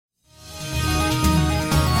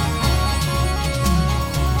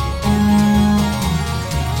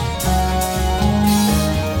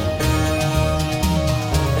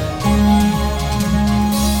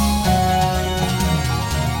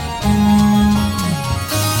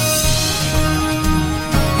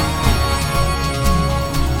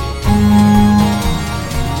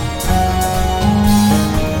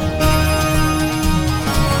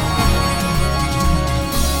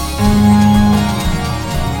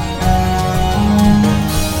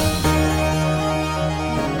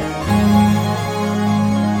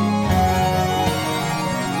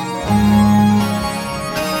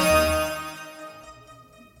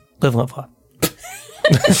Live and let fly.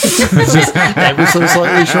 Ever so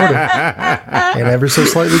slightly shorter. And ever so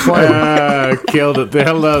slightly quieter. Killed it. The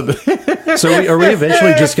hell out. So are we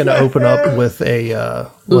eventually just going to open up with a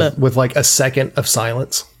with like a second of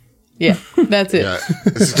silence? Yeah, that's it. Yeah,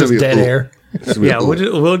 this is gonna Just be dead air. Yeah,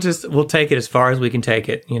 we'll take it as far as we can take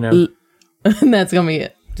it. You know. And that's gonna be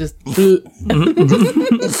it. Just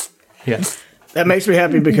Yeah. That makes me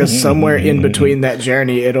happy because somewhere in between that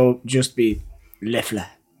journey, it'll just be le fly.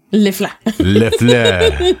 le fly. Le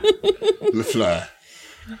fleur. Le fly.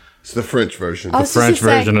 It's the French version. I was just French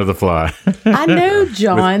gonna say, version of the fly. I know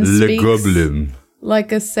John Le speaks Gobelin.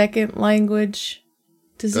 like a second language.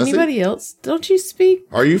 Does Does he? anybody else? Don't you speak?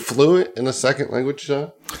 Are you fluent in a second language,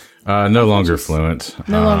 John? No longer fluent.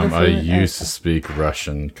 No longer fluent? I used to speak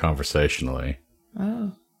Russian conversationally.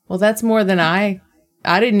 Well, that's more than I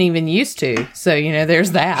didn't even used to. So,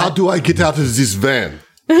 there's that. How do I get out of this van?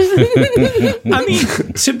 I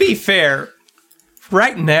mean, to be fair,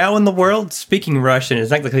 right now in the world, speaking Russian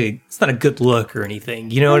is it's not a good look or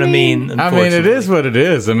anything. You know what I mean? I mean, it is what it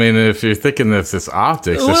is. I mean, if you're thinking of this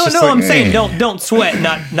optics, it's Well, just no, like, I'm saying don't sweat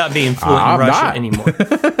not being fluent in I'm Russian not.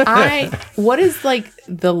 anymore. What is like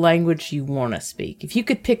the language you want to speak? If you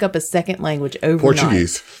could pick up a second language overnight.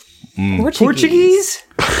 Portuguese. Portuguese.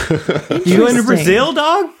 You going to Brazil,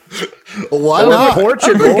 dog? Why not?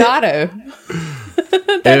 Portugal. Obrigado.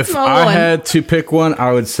 if my I one. had to pick one,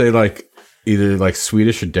 I would say like either like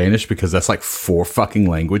Swedish or Danish because that's like 4 fucking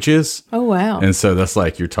languages. Oh, wow. And so that's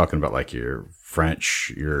like you're talking about like your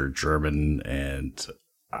French, your German, and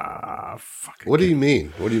fucking. What do you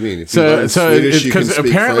mean? What do you mean? If you So learn Swedish, you can because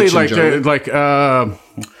speak apparently French and like German?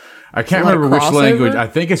 I can't a lot of remember which crossover? language. I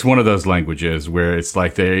think it's one of those languages where it's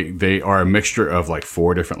like they are a mixture of like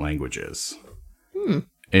 4 different languages.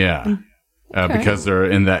 Yeah. Because they're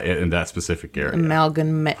in that specific area.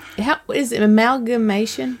 How is it?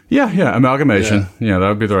 Amalgamation? Yeah, amalgamation. Yeah, that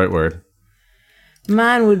would be the right word.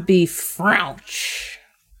 Mine would be French.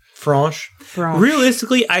 French. French.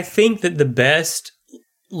 Realistically, I think that the best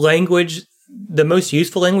language, the most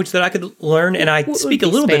useful language that I could learn, and I Would speak a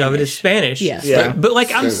be little bit of it, is Spanish. Yes. Yeah. But like,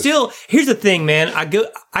 I'm Spanish. still. Here's the thing, man. I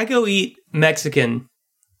go eat Mexican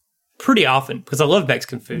pretty often because I love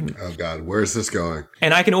Mexican food, Oh God, where's this going?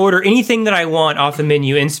 and I can order anything that I want off the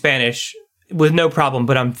menu in Spanish with no problem.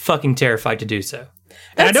 But I'm fucking terrified to do so.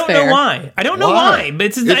 And I That's don't fair. know why. I don't know why. But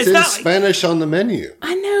it's in not. Spanish on the menu.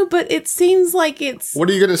 I know, but it seems like it's. What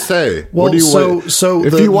are you going to say? Well, what do you so- want? so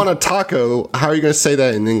if the- you want a taco, how are you going to say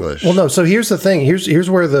that in English? Well, no. So here's the thing. Here's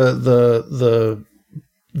where the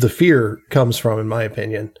fear comes from, in my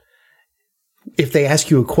opinion. If they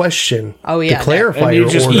ask you a question to clarify And your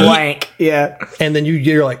you just order, blank. Yeah. and then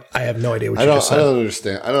you're like, I have no idea what I you don't. just I said. don't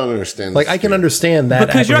understand. I don't understand. Like, this I can fear. understand that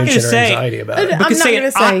Because you're not apprehension gonna or say- anxiety about it. I'm Because not saying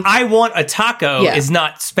gonna say. I want a taco Yeah. is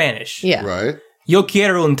not Spanish. Yeah. Right. Yo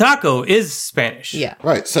quiero un taco is Spanish. Yeah.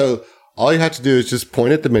 Right. So all you have to do is just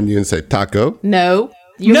point at the menu and say taco. No.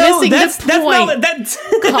 You're No, missing that's the point. not that's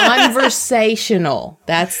Conversational.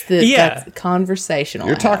 That's the Yeah. that's conversational.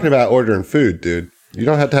 You're talking about ordering food, dude. You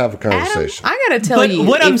don't have to have a Adam, conversation. I gotta tell But you,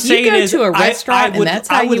 what I'm if saying you go is, to a restaurant and that's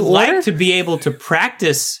how I would you like order, to be able to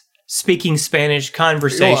practice speaking Spanish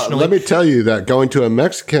conversationally. Let me tell you that going to a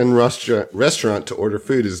Mexican restaurant to order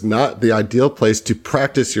food is not the ideal place to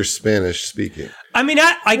practice your Spanish speaking. I mean,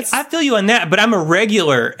 I feel you on that, but I'm a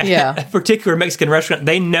regular Yeah. at a particular Mexican restaurant.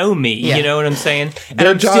 They know me. Yeah. You know what I'm saying? And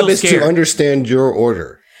Their I'm job still is scared. to understand your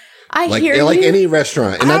order. I Like hear like you. any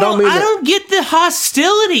restaurant. And I don't mean I that- don't get the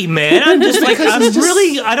hostility, man. I'm just like, Because I'm it's just-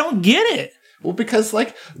 really, I don't get it. Well, because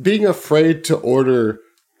like being afraid to order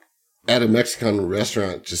at a Mexican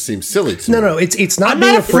restaurant just seems silly to me. No, it's not I'm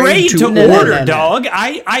being not afraid to No, order, no. dog.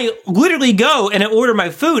 I literally go and I order my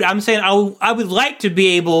food. I'm saying I would like to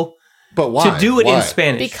be able But why? to do it Why? in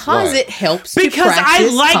Spanish. because Why? it helps Because to I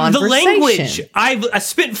practice like the conversation. language. I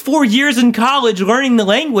spent 4 years in college learning the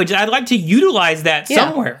language. I'd like to utilize that Yeah.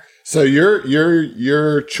 somewhere. So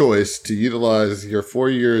your choice to utilize your 4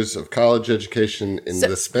 years of college education in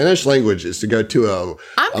the Spanish language is to go to a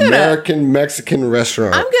American Mexican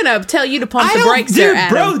restaurant. I'm gonna tell you to pump I the don't, brakes there, dude,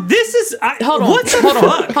 Adam. bro. This is Hold on, What the hold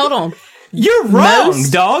fuck? on, hold on. You're wrong,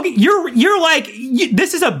 Most- dog. You're like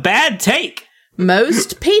this is a bad take.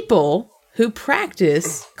 Most people who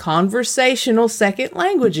practice conversational second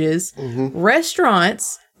languages,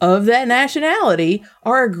 restaurants of that nationality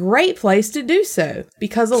are a great place to do so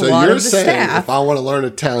because a so lot you're of the saying staff. if I want to learn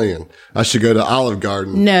Italian, I should go to Olive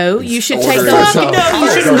Garden. No, you should take order the yourself. No, you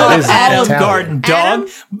shouldn't go Garden to is Olive Italian. Garden, dog.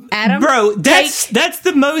 Adam, Bro, that's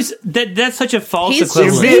the most that's such a false He's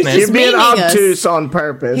equivalence, just- man. he's You're being memeing us. obtuse on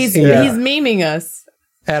purpose. he's Yeah. memeing us,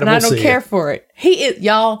 Adam and I will don't see care it. for it. He is,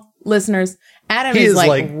 y'all listeners. Adam is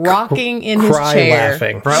like rocking in his chair.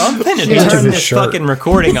 Laughing. Bro, I'm going to turn this fucking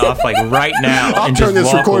recording off like right now. I'll turn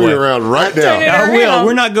this recording around right now. I will.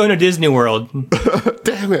 We're not going to Disney World.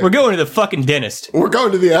 Damn it. We're going to the fucking dentist. We're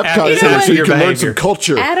going to the Epcot Center so you can learn some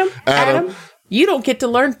culture. Adam, you don't get to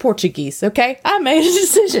learn Portuguese, okay? I made a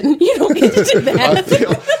decision. You don't get to do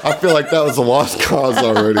that. I feel like that was a lost cause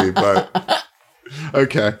already, but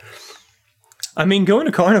okay. I mean, going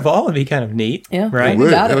to Carnival would be kind of neat, right?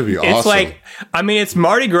 That would be awesome. It's like, I mean, it's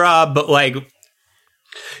Mardi Gras, but like,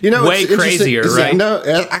 way crazier, right? No,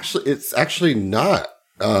 it's actually not.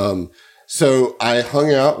 So I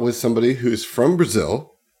hung out with somebody who's from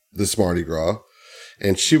Brazil, this Mardi Gras,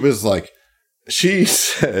 and she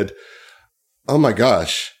said, "Oh my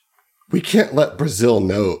gosh, we can't let Brazil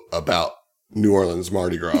know about New Orleans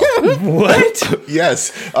Mardi Gras." What?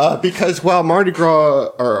 Yes, because while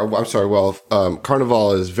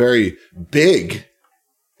Carnival is very big,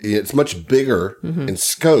 it's much bigger in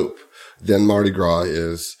scope than Mardi Gras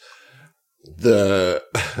is. The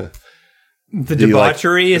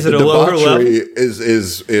debauchery is at a lower level.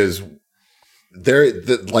 Is there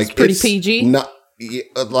it's pretty PG? Not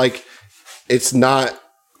it's not.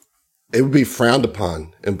 It would be frowned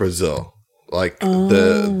upon in Brazil.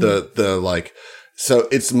 So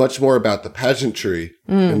it's much more about the pageantry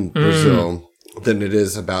in Brazil than it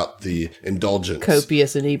is about the indulgence.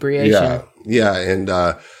 Copious inebriation. Yeah. And,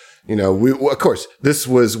 we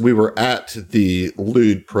were at the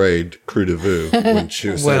lewd parade Crew de Vue when she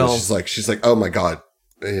was she's like, oh my God,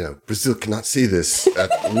 Brazil cannot see this.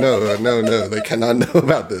 No, they cannot know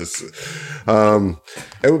about this. But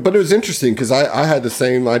it was interesting because I had the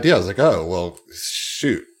same idea. I was like, oh, well,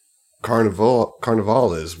 shoot.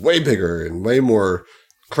 Carnival is way bigger and way more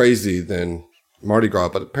crazy than Mardi Gras,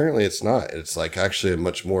 but apparently it's not. It's like actually a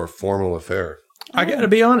much more formal affair. I got to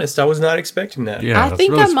be honest, I was not expecting that. Yeah, I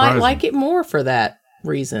think really I might like it more for that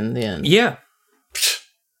reason then. Yeah.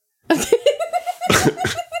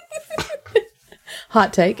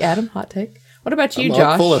 Hot take, Adam, hot take. What about you, Josh?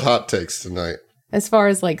 I'm full of hot takes tonight. As far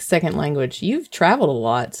as like second language, you've traveled a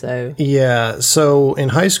lot, so. Yeah, so in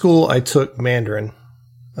high school I took Mandarin.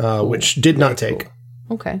 Which did not take.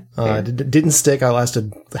 Okay. Didn't stick. I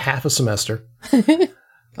lasted half a semester.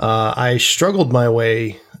 I struggled my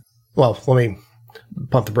way. Well, let me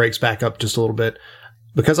pump the brakes back up just a little bit.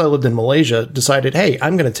 Because I lived in Malaysia, decided, hey,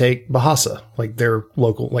 I'm going to take Bahasa, like their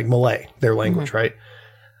local, like Malay, their language, right?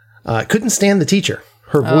 Couldn't stand the teacher.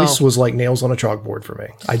 Her voice was like nails on a chalkboard for me.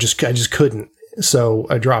 I just couldn't. So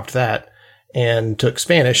I dropped that and took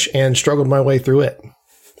Spanish and struggled my way through it.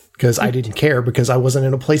 Because I didn't care because I wasn't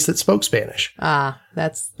in a place that spoke Spanish.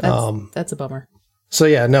 That's a bummer. So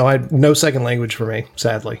yeah, no second language for me,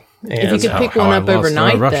 sadly. And if you could pick one up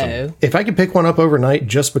overnight, though. If I could pick one up overnight,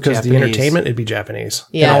 just because of the entertainment, it'd be Japanese.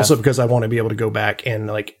 Yeah. And also because I want to be able to go back and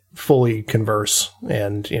like fully converse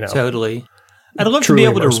and totally. I'd love to be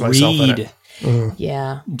able to read.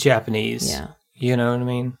 Yeah. Japanese. Yeah. You know what I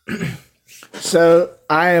mean? So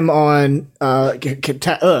I am on,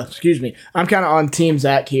 excuse me. I'm kind of on Team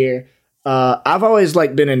Zach here. I've always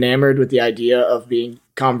been enamored with the idea of being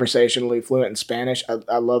conversationally fluent in Spanish.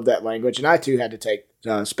 I love that language. And I too had to take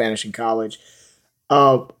Spanish in college.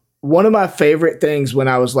 One of my favorite things when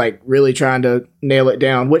I was really trying to nail it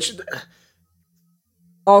down, which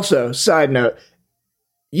also side note,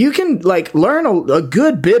 you can learn a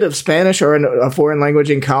good bit of Spanish or a foreign language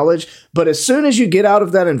in college, but as soon as you get out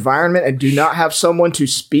of that environment and do not have someone to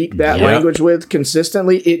speak that language with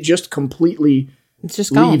consistently, it just completely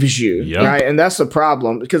leaves you, right? And that's the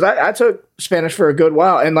problem, because I took Spanish for a good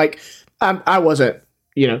while, and I wasn't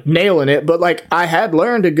nailing it, but I had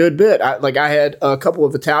learned a good bit. I had a couple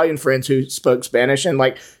of Italian friends who spoke Spanish and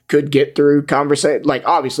could get through conversation,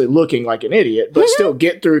 obviously looking like an idiot, but still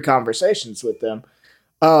get through conversations with them.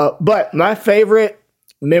 But my favorite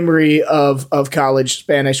memory of college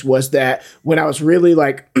Spanish was that when I was really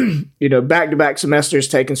back-to-back semesters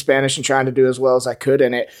taking Spanish and trying to do as well as I could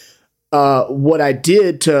in it, what I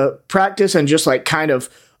did to practice and just kind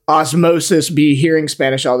of osmosis be hearing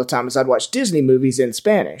Spanish all the time is I'd watch Disney movies in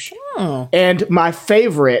Spanish. Oh. And my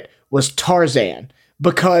favorite was Tarzan,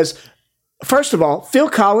 because first of all, Phil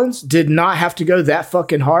Collins did not have to go that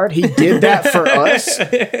fucking hard. He did that for us,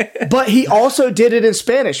 but he also did it in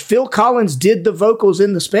Spanish. Phil Collins did the vocals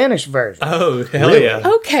in the Spanish version. Oh, hell yeah.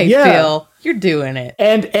 Okay, yeah. Phil, you're doing it.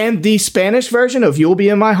 And the Spanish version of You'll Be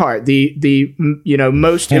in My Heart, the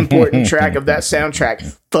most important track of that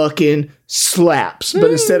soundtrack, fucking slaps. But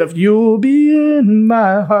instead of You'll Be in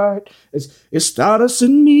My Heart, it's Estás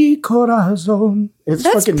en mi corazón. It's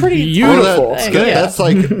fucking beautiful. That's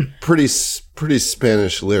pretty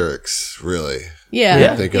Spanish lyrics, really.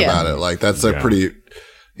 Yeah. Think about it. Like that's a pretty,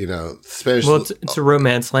 Spanish. Well, it's a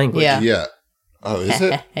romance language. Yeah. Yeah. Oh, is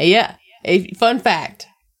it? Yeah. Fun fact.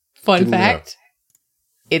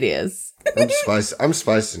 It is. I'm spicy. I'm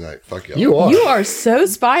spicy tonight. Fuck y'all. You are. You are so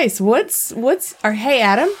spice. Hey,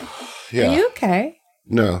 Adam, Yeah. are you okay?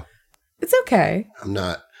 No, It's okay. I'm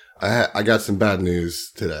not. I got some bad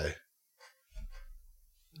news today.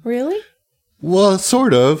 Really? Well,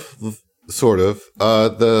 sort of.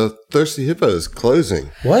 The Thirsty Hippo is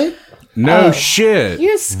closing. What? No shit.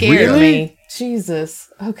 You scared Really? me. Jesus.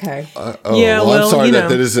 Okay. Yeah, well, I'm sorry you that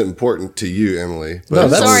know. isn't important to you, Emily. No, But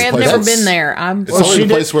that's- it's Sorry, the I've place never that's- been there. I'm It's the only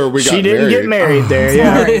place where we got She didn't get married there.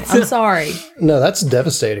 Yeah. sorry. I'm sorry. No, that's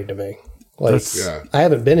devastating to me. Like, Yeah. I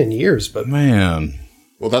haven't been in years, but Man.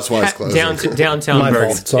 Well, that's why it's closing. Downtown My Burke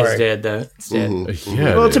fault, sorry. is dead, though. It's dead.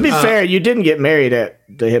 Yeah. Well, to dude. be fair, you didn't get married at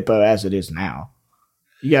the Hippo as it is now.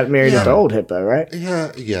 You got married at the old Hippo, right?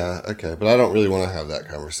 Yeah, okay. But I don't really want to have that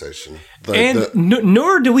conversation. And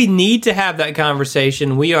nor do we need to have that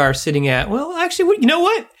conversation. We are sitting at, well, actually, you know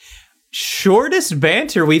what? Shortest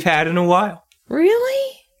banter we've had in a while.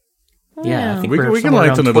 Really? Yeah, I Wow. think We- we're we can somewhere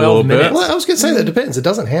lighten around it a little 12 bit. minutes. well, I was going to say that depends. It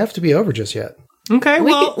doesn't have to be over just yet. Okay,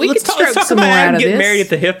 well, we let's could talk stroke some about more out Adam of getting this. married at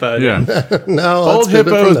the Hippo. Yeah. No, Old let's pivot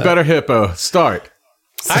hippo from is that. better hippo. Start.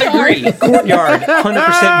 I agree. Courtyard,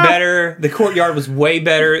 100% better. The courtyard was way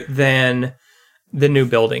better than the new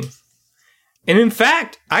building. And in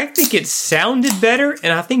fact, I think it sounded better,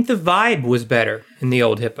 and I think the vibe was better in the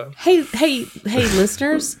old Hippo. Hey,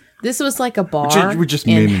 listeners. This was like a bar we're just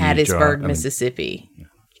in miming you, Hattiesburg, John. I mean- Mississippi.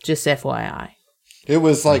 Just FYI. It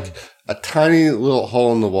was like a tiny little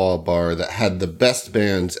hole in the wall bar that had the best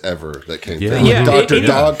bands ever that came through. Yeah, Dr. it-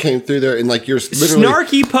 Dog came through there, and like you're literally.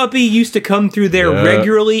 Snarky Puppy used to come through there Yeah.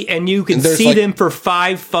 regularly, and you could And there's see like- them for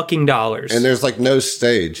 $5. And there's like no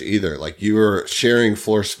stage either. Like you were sharing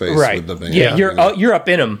floor space right. with the band. Yeah, you know? you're up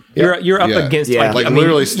in them. You're up Yeah. against Yeah. Like I mean,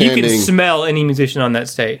 literally You standing- can smell any musician on that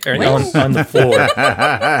stage or on the floor.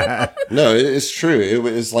 No, it's true. It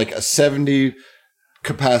was like a 70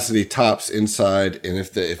 capacity tops inside, and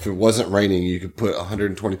if it wasn't raining, you could put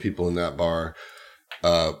 120 people in that bar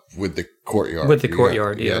with the courtyard. With the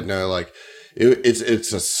courtyard, yeah. No, like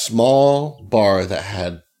it's a small bar that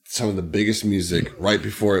had some of the biggest music right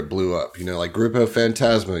before it blew up. You know, like Grupo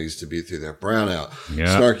Fantasma used to be through there, Brownout,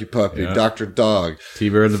 Yeah. Snarky Puppy, Yeah. Dr. Dog,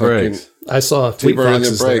 T-Bird and the fucking Breaks. I saw Fleet T-Bird and the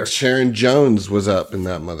Foxes there. Breaks. Sharon Jones was up in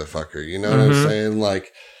that motherfucker. You know what I'm saying?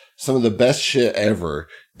 Like some of the best shit ever.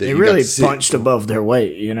 That They you got really to see. punched above their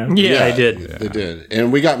weight, you know? Yeah, I did. They did.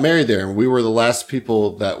 And we got married there, and we were the last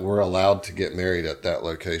people that were allowed to get married at that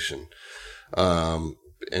location.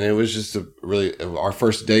 And it was just our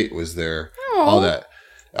first date was there, all that.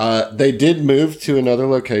 They did move to another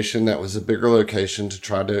location that was a bigger location to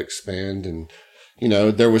try to expand. And, you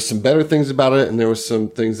know, there was some better things about it, and there was some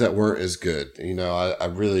things that weren't as good. You know, I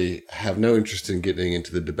really have no interest in getting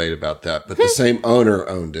into the debate about that, but the same owner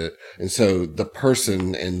owned it. And so the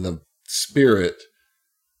person and the spirit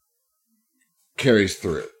carries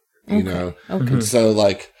through it, you know? Okay. And so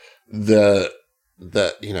like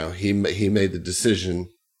he made the decision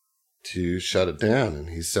to shut it down, and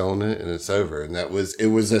he's selling it, and it's over. And it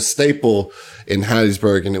was a staple in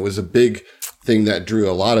Hattiesburg, and it was a big thing that drew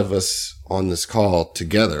a lot of us on this call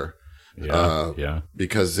together. Yeah.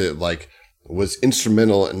 Because it like was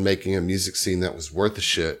instrumental in making a music scene that was worth a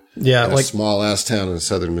shit. Yeah, in a like- small ass town in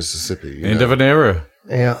southern Mississippi. you End know? of an era.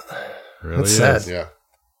 Yeah. Really That's is. sad. Yeah.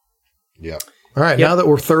 Yeah. All right, now that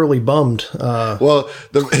we're thoroughly bummed, Well,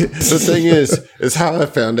 the thing is how I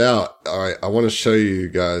found out. All right, I want to show you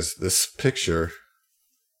guys this picture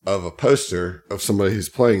of a poster of somebody who's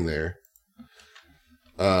playing there.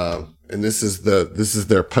 And this is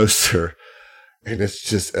their poster. And it's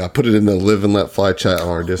just, I put it in the Live and Let Fly chat on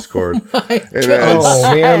our Discord. And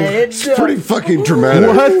oh man, it's pretty fucking dramatic.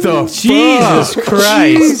 What the Jesus fuck?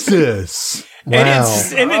 Christ. Jesus. And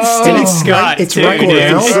wow, it's Scott. it's too, right dude.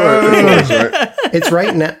 now. It's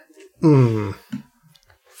right now.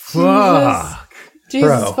 Fuck.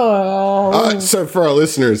 Jesus. Bro. So for our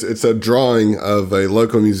listeners, it's a drawing of a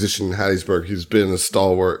local musician in Hattiesburg who's been a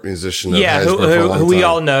stalwart musician of Yeah, Hattiesburg for a long who we time.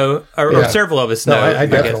 all know, or Yeah. several of us No, know. I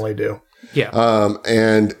guess. definitely do. Yeah.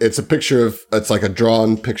 And it's a picture of, it's like a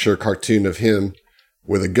drawn picture cartoon of him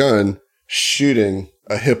with a gun shooting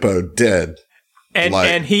a hippo dead.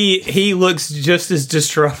 And he looks just as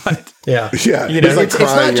distraught. Yeah, Yeah. You know, he's like it's not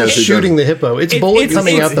crying just as he shooting does. the hippo; it's It- bullet it's-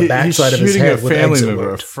 coming it's- out the backside of his shooting head a with family exit member, a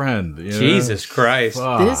wound. friend. You know? Jesus Christ.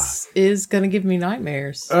 Fuck. This is going to give me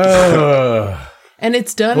nightmares. Ugh. And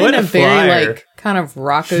it's done What in a a very flyer. like kind of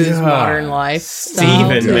Rocco's Modern Life style,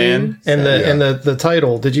 Steven, too. man. And the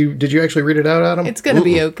title, did you actually read it out, Adam? It's gonna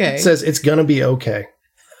be okay. It says it's gonna be okay.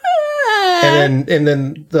 And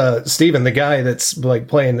then the Steven, the guy that's like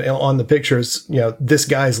playing on the pictures, this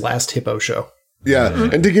guy's last Hippo show. Yeah.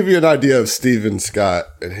 And to give you an idea of Steven Scott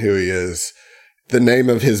and who he is, the name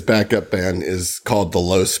of his backup band is called the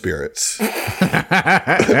Low Spirits.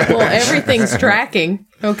 Well, everything's tracking.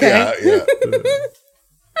 Okay. Yeah.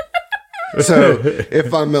 So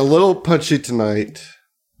if I'm a little punchy tonight,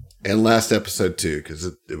 and last episode too, because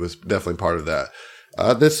it was definitely part of that,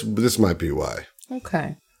 this might be why.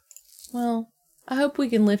 Okay. Well, I hope we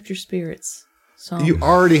can lift your spirits. So, You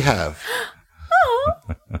already have.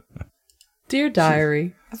 dear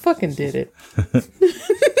diary, I fucking did it.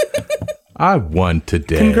 I won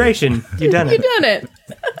today. Congratulations, you done You it. done it.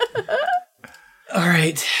 All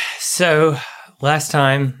right. So last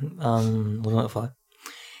time,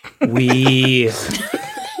 we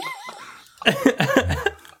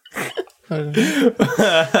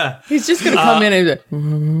He's just gonna come in and be like,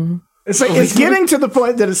 It's like it's getting to the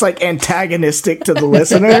point that it's like antagonistic to the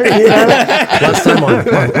listener. You know? Last time on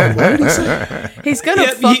what did he say? he's gonna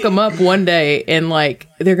fuck them up one day, and like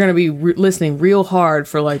they're gonna be listening real hard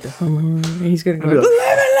for like the. And he's gonna go.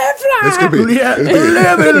 It's gonna be, Yeah.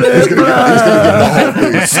 it's gonna get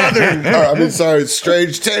the whole Southern,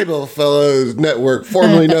 Strange Table Fellows Network,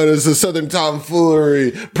 formerly known as the Southern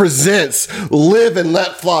Tomfoolery, presents Live and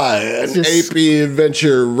Let Fly, an Just- AP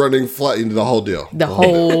adventure running fly into the whole deal. The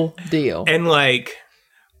whole deal. and like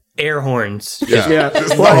air horns. Yeah. Yeah.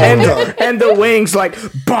 Just Well, the whole time. and the wings like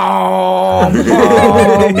bomb,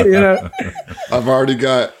 bomb. You know. I've already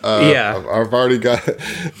got Yeah. I've already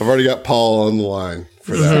got Paul on the line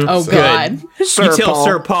for that. Oh So- God, Sir You tell Paul.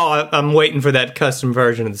 Sir Paul I'm waiting for that custom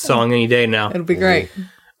version of the song any day now. it'll be great.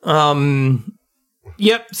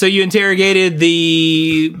 Yep. So you interrogated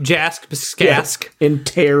the Skask,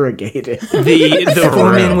 Interrogated. the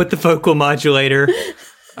woman with the focal modulator,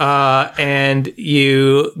 and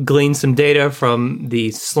you gleaned some data from the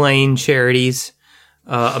slain charities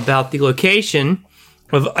about the location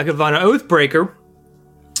of Agavana Oathbreaker,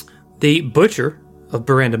 the butcher of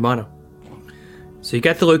Barandamano. So you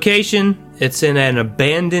got the location. It's in an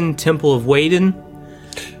abandoned temple of Waden.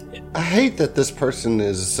 I hate that this person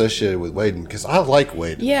is associated with Waden because I like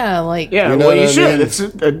Waden. Yeah, like Yeah, You know well, what you I should. mean? It's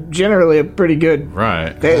generally a pretty good.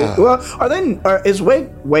 Right. Is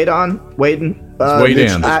Waden? Wade in.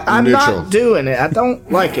 I'm Neutral. not doing it. I don't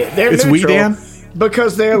like it. They're It's neutral Weedan?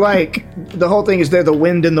 because they're like the whole thing is they're the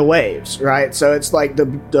wind and the waves, right? So it's like the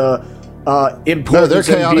importance No, they're and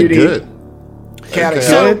chaotic beauty. good. Chaotic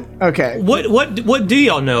So- good. Okay. What do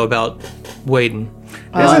y'all know about Waden?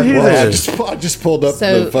 Isn't he Well, the I just pulled up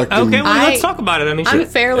So- the fucking. Okay, well, let's I- talk about it. I mean, I'm shit.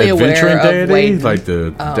 fairly adventuring aware of deity? Waden. Like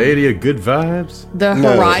the deity of good vibes? The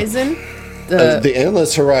No. Horizon. The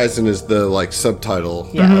Endless Horizon is the like subtitle.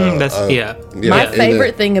 Yeah. That's yeah. My and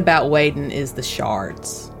favorite thing about Waden is the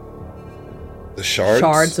shards. the shards.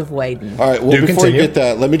 Shards of Waden. All right. Well, Do before continue. you get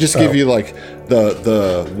that, let me just give you like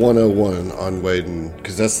the 101 on Waden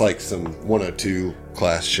because that's like some 102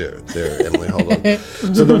 class shit there. Emily, hold on.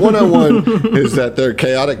 So the 101 is that they're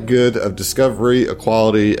chaotic good of discovery,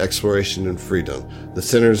 equality, exploration, and freedom. The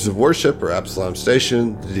centers of worship are Absalom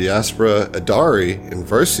Station, the Diaspora, Adari, and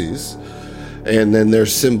Verses, and then their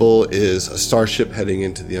symbol is a starship heading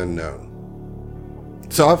into the unknown.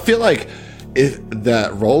 So I feel like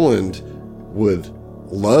that Roland would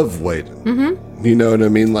love Waden. Mm-hmm. You know what I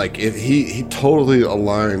mean? Like if he totally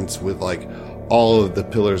aligns with like all of the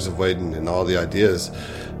pillars of Waden and all the ideas.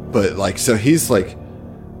 But like so he's like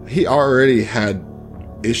he already had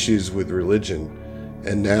issues with religion,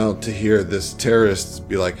 and now to hear this terrorists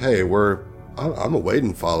be like, "Hey, I'm a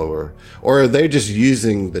Waden follower," or are they just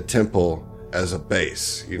using the temple as a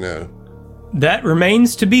base? You know. That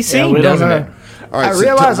remains to be seen, we don't doesn't know. it? All right. I So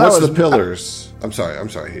realize I what's was- the pillars? I'm sorry,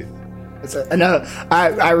 Heath. No,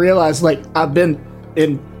 I realized like I've been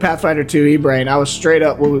in Pathfinder 2 E-Brain. I was straight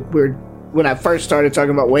up when I first started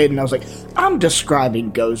talking about Waden, I was like, I'm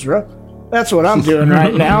describing Gozra. That's what I'm doing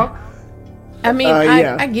right now. I mean,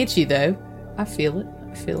 yeah. I get you though. I feel it.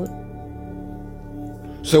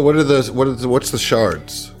 So what are those? What's the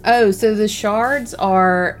shards? Oh, so the shards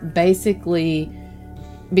are basically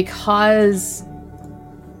because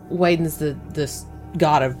Waden's the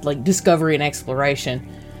god of like discovery and exploration.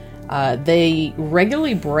 They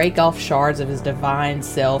regularly break off shards of his divine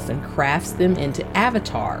self and crafts them into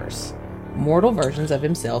avatars, mortal versions of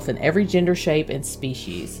himself in every gender, shape, and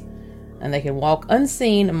species. And they can walk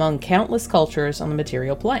unseen among countless cultures on the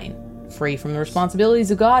material plane, free from the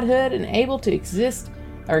responsibilities of godhood and able to exist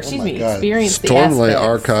or excuse me, God. experience the Stormlight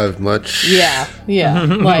aspects. Archive much. Yeah,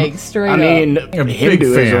 like straight I up. mean, big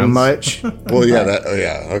Hinduism fans. much. Well,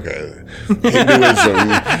 okay.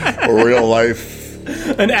 Hinduism, real life.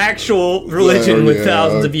 An actual religion with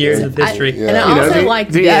thousands of years of history. And I also like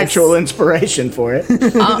the this. actual inspiration for it.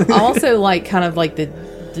 I also like kind of like the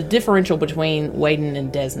differential between Waden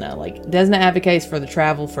and Desna. Like Desna advocates for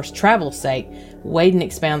travel's sake. Waden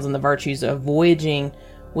expounds on the virtues of voyaging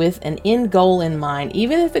with an end goal in mind,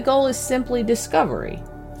 even if the goal is simply discovery.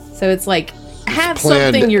 So it's like have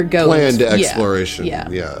something you're going planned to. exploration. Yeah.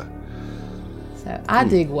 Yeah. So I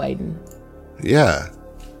dig Waden. Yeah.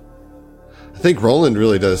 I think Roland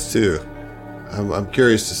really does too. I'm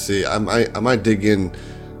curious to see. I might dig in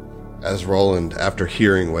as Roland after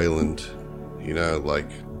hearing Wayland. You know, like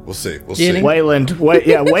we'll see. Jennings. Waden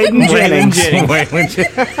Jennings.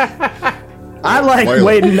 I like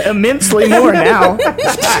Wayland. Waden immensely more now.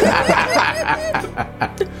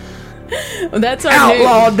 That's our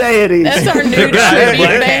Outlaw deities. That's our new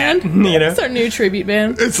tribute band. You know? That's our new tribute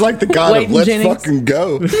band. It's like the god Wayden of let's Jennings. fucking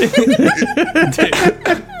go.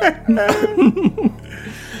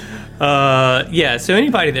 Yeah, so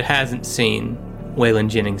anybody that hasn't seen Waylon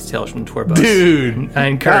Jennings' Tales from the Tour Bus, Dude. I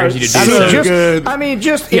encourage you to do I so. mean,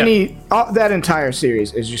 just that entire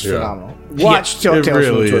series is just phenomenal. Watch Yeah, Tales from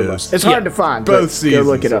really the Tour is. Bus. It's Yeah. hard to find. Both but seasons.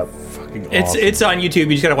 Go look it up. Fucking It's awesome. it's on YouTube.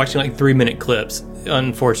 You just gotta watch like 3-minute clips.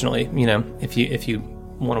 Unfortunately, you know, if you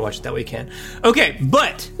want to watch it that way, you can. Okay,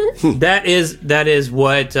 but that is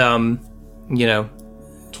what you know.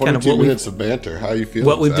 22 what we- minutes of banter. How you feel?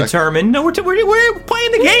 What we've determined. No, we're playing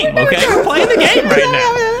the game. Okay, we're playing the game right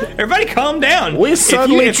now. Everybody, calm down. We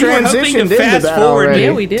suddenly if you were hoping transitioned to into fast that forward already.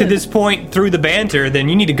 Yeah, we did. to this point through the banter, then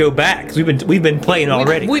you need to go back because we've been playing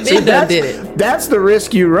already. We did That's, it. that's the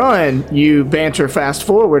risk you run, you banter fast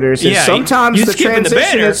forwarders. Is Yeah, sometimes you the skipping the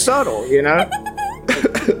transition banter. is subtle, you know?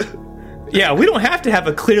 Yeah, we don't have to have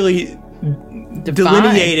a clearly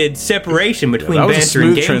delineated separation between that was a banter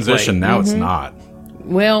and smooth gameplay. transition. Now it's not.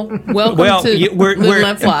 Well, welcome Well, to we're Live and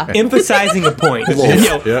Let Fly. emphasizing a point.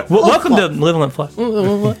 Yeah. Well, welcome to Live and Let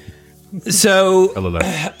Fly. So,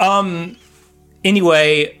 LLF.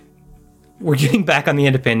 anyway, we're getting back on the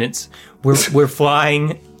Independence. We're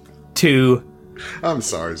flying to. I'm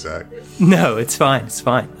sorry, Zach. No, it's fine. It's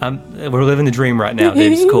fine. We're living the dream right now,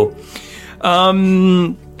 dude. It's cool.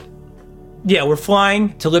 Yeah, we're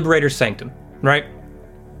flying to Liberator's Sanctum, right?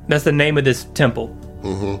 That's the name of this temple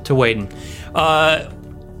to Waden.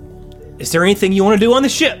 Is there anything you want to do on the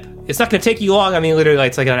ship? It's not going to take you long. I mean, literally,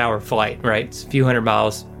 it's like an hour flight, right? It's a few hundred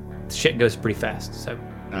miles. Shit goes pretty fast. So,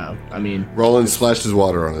 I mean, Roland splashes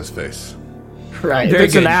water on his face. right. Very if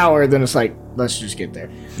it's an good. hour, then it's like, let's just get there.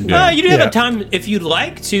 you do have a time if you'd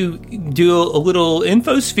like to do a little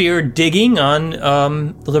infosphere digging on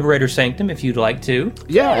the Liberator's Sanctum, if you'd like to.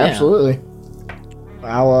 Yeah, absolutely.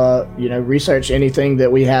 I'll, research anything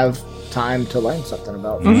that we have time to learn something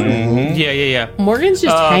about. Yeah. Morgan's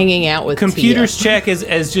just hanging out with Computers Tia. check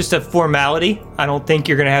as just a formality. I don't think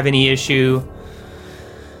you're going to have any issue.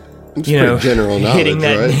 It's You know, pretty general knowledge, hitting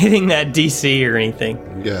that right? DC or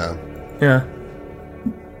anything. Yeah. Yeah.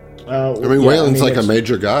 I mean, Waylon's like a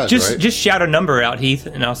major god, right? Just shout a number out, Heath,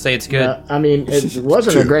 and I'll say it's good. it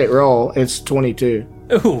wasn't a great roll. It's 22.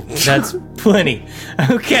 Ooh, that's plenty.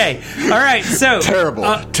 Okay. All right. So Terrible.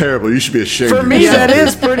 Terrible. You should be ashamed. For me, that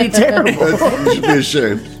is pretty terrible. You should be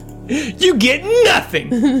ashamed. you get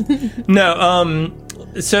nothing. No.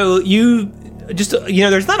 So you just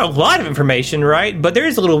there's not a lot of information, right? But there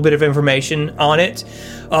is a little bit of information on it.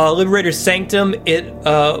 Liberator's Sanctum. It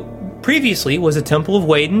previously was a temple of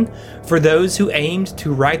Waden for those who aimed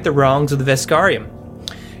to right the wrongs of the Veskarium.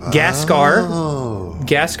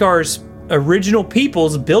 Gaskar's original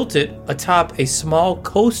peoples built it atop a small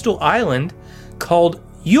coastal island called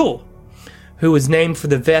Yule, who was named for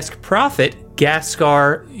the Vesk prophet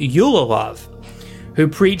Gaskar Yulalov, who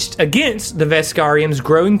preached against the Veskarium's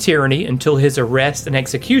growing tyranny until his arrest and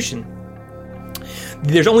execution.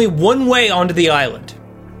 There's only one way onto the island,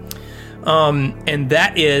 and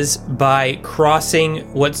that is by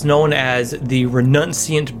crossing what's known as the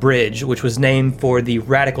Renunciant Bridge, which was named for the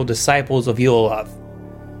radical disciples of Yulalov.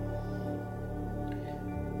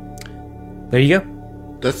 There you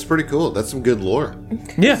go. That's pretty cool. That's some good lore.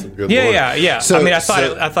 Yeah, good yeah, lore. yeah. So- I mean, I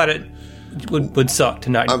so- thought it would suck to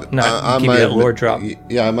not I give you might that have lore drop.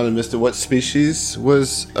 Yeah, I might have missed it. What species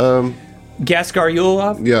was? Gaskar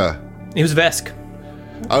Yulalov, Yeah. he was Vesk.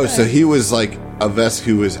 Oh, so he was like a Vesk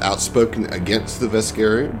who was outspoken against the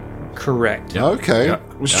Veskarium? Correct. Okay.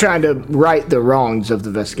 Was trying to right the wrongs of the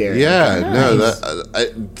Veskarian. Yeah, no,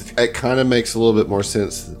 that it kind of makes a little bit more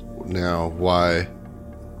sense now why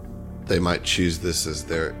they might choose this as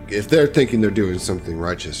if they're thinking they're doing something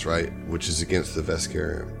righteous, right? Which is against the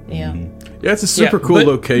Vescarium. Yeah. Yeah, it's a super Yeah, cool but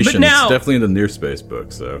location. now- It's definitely in the Near Space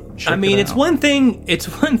book, so I mean, it's one thing. It's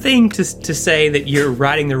one thing to say that you're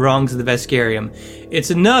righting the wrongs of the Vescarium. It's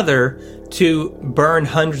another to burn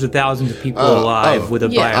hundreds of thousands of people alive with a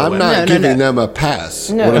Yeah, I'm bioweapon. not No, giving no. them a pass.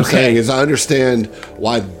 No. What I'm Okay. saying is I understand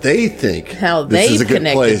why they think How this is they've a good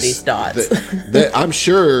connected place. these dots. I'm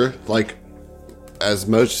sure, like, as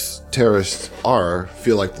most terrorists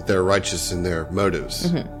feel like that they're righteous in their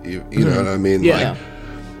motives. You know what I mean? Yeah.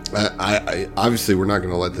 Like, I obviously we're not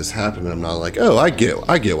going to let this happen. I'm not like, I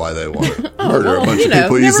get why they want to murder well, a bunch you of know,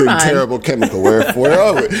 people never using mind. terrible chemical wherefore.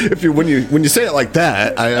 If you when you say it like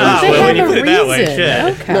that, I They understand. well, when you have put a it that way, reason.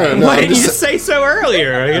 shit. Okay. No, Why I'm didn't you just- say so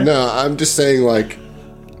earlier? No, I'm just saying, like,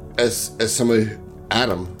 as somebody,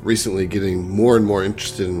 Adam, recently getting more and more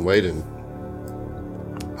interested in Wayden,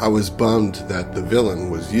 I was bummed that the villain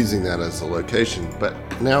was using that as a location, but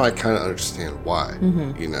now I kind of understand why.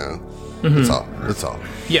 You know, that's all. That's all.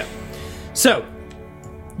 Yeah. So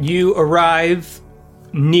you arrive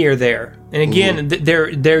near there, and again,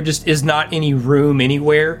 there just is not any room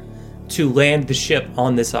anywhere to land the ship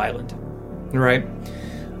on this island, right?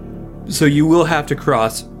 So you will have to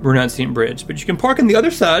cross Renunciant Bridge, but you can park on the other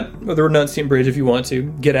side of the Renunciant Bridge if you want to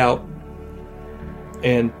get out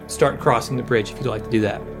and start crossing the bridge if you'd like to do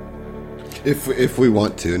that. If we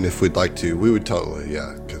want to, and if we'd like to, we would totally,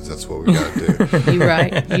 yeah, because that's what we got to do. You're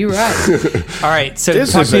right. You're right. All right. So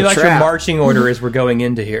This talk is to me a about your trap. marching order as we're going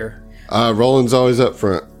into here. Roland's always up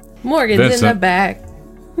front. Morgan's in the Vincent. back.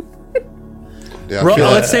 Yeah, I feel like-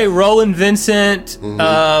 Let's say Roland, Vincent,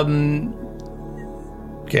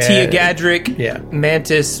 Tia Gadrick, Yeah.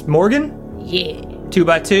 Mantis, Morgan, Yeah.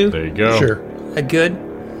 2x2. there you go. Sure. Good.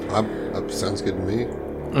 sounds good to me.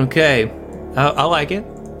 Okay, I like it.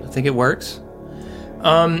 I think it works.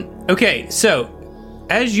 Okay, so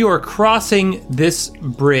as you're crossing this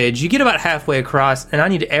bridge, you get about halfway across, and I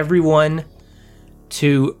need everyone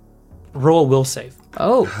to roll a will save.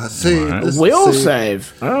 Oh. See, Will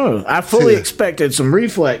save. Oh, I fully expected some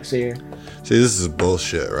reflex here. See, this is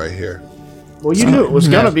bullshit right here. Well, you knew it was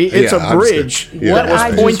gonna be. It's Yeah, a I'm just bridge kidding. Yeah, that was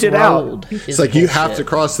I pointed out. rolled. It's like you have to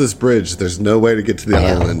cross this bridge. There's no way to get to the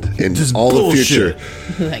island in all the future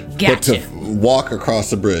Like, but gotcha. to walk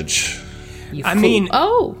across the bridge. You I fool. mean-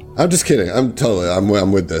 Oh. I'm just kidding. I'm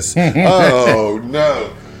with this. Oh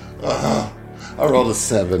no! I rolled a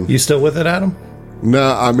 7. You still with it, Adam?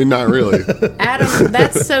 No, I mean not really. Adam,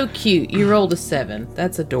 that's so cute. You rolled a 7.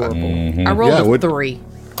 That's adorable. I rolled Yeah, a what- 3.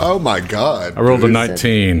 Oh my god! I rolled a dude.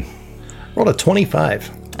 19. Rolled a 25.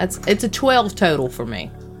 It's a 12 total for me.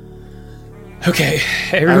 Okay,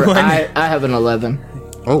 everyone. I have an 11.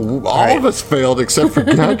 Oh, all of us failed except for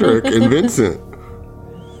Patrick and Vincent.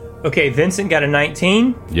 Okay, Vincent got a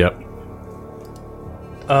 19. Yep.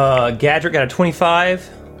 Gadrick got a 25.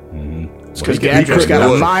 Because Gadget's got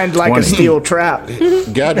a mind like a 20. steel trap.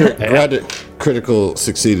 Gadget critical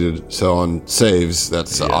succeeded. So on saves,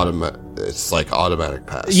 that's automatic. It's like automatic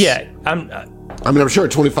pass. Yeah, I'm sure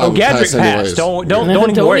 25 would Gadrick pass anyways. passed. Don't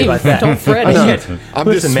even worry about that. Don't fret. I'm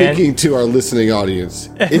Listen, just man. speaking to our listening audience.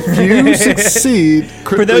 If you succeed,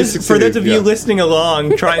 For those of you listening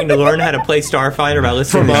along, trying to learn how to play Starfighter by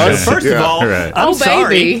listening to the us? show, first of Yeah, all, right. I'm Oh,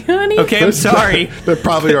 sorry. baby, honey. Okay, I'm sorry. there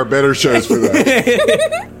probably are better shows for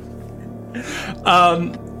that. All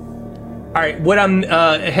right, what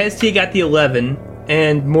Hestia got the 11,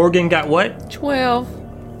 and Morgan got what? 12.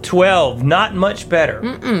 12. Not much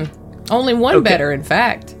better. Only one Okay. better, in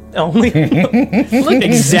fact. Only Look,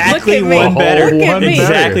 exactly look at one me. better. Look at me.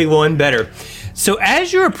 Exactly one better. So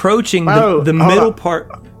as you're approaching the Oh, hold middle on. part,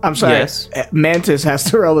 I'm sorry. Yes. Mantis has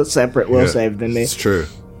to roll a separate will save than me. It's true.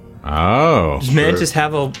 Oh. does Mantis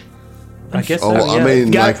have a? I guess. Oh, so, yeah. I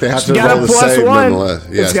mean, like they have to got roll a the plus save one. nonetheless.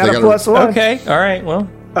 It's got a plus one. Okay. All right. Well,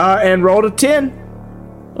 And rolled a 10.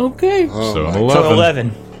 Okay. So an my 11. so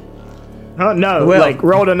 11. No, Well- like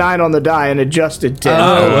rolled a 9 on the die and adjusted 10.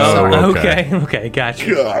 Well, okay. okay.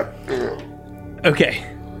 Gotcha. God. Okay.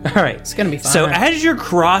 All right. It's going to be fine. So as you're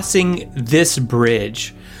crossing this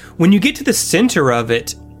bridge, when you get to the center of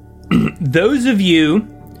it, those of you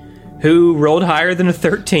who rolled higher than a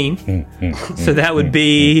 13, so that would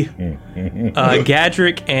be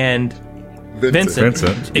Gadrick and Vincent,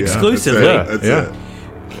 Vincent. exclusively. That's Yeah. it.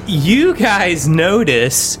 You guys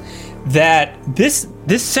notice that this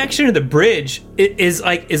section of the bridge is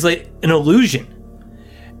like an illusion,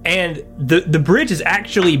 and the bridge is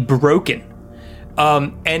actually broken.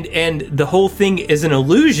 And the whole thing is an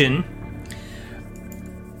illusion.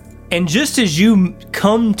 And just as you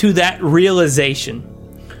come to that realization,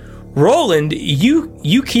 Roland,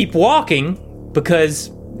 you keep walking because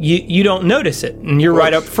you don't notice it, and you're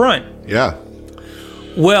right up front. Yeah.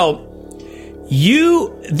 Well,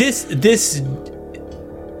 this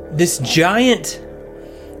giant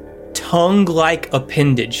tongue-like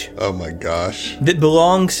appendage Oh my gosh. that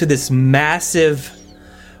belongs to this massive,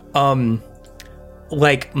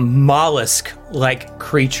 like mollusk-like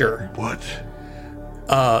creature What?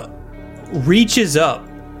 reaches up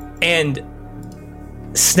and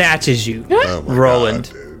snatches you, Oh my Roland.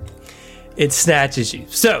 God, dude. It snatches you.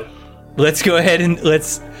 So, let's go ahead and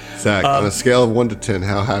let's. Zach, on a scale of 1 to 10,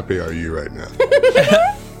 how happy are you right now?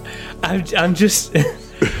 I'm just. All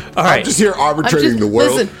right. I'm just here arbitrating the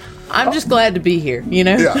world. Listen, I'm just glad to be here, you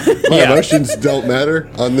know? Yeah. My Yeah. emotions don't matter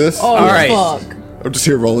on this. Oh, All right. fuck. I'm just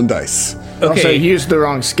here rolling dice. Also, Okay. you used the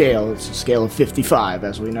wrong scale. It's a scale of 55,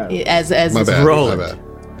 as we know. As My it's bad. Roland. My bad.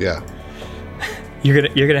 Yeah.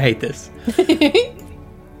 You're gonna hate this.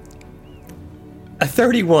 A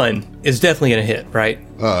 31 is definitely gonna hit, right?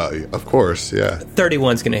 Of course. Yeah.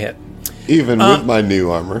 31's gonna hit. Even with my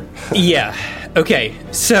new armor. Yeah. Okay.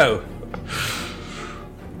 So.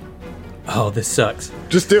 Oh, this sucks.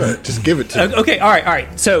 Just do it. Just give it to me. Okay. All right.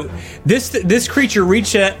 So this creature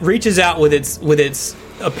reaches out with its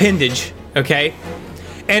appendage. Okay.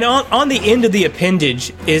 And on the end of the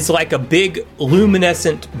appendage is like a big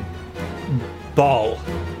luminescent ball,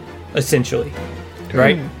 essentially.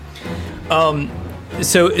 Right.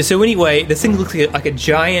 So anyway, this thing looks like a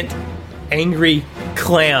giant, angry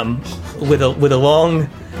clam with a long,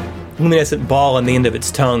 luminescent ball on the end of its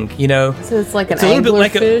tongue. You know, So it's like an it's a little bit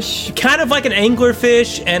like anglerfish. kind of like an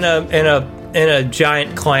anglerfish and a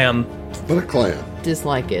giant clam. What a clam.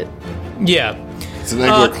 Dislike it. Yeah, It's an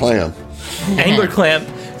angler clam. angler clam.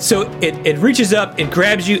 So it reaches up, it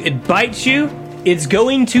grabs you, it bites you. It's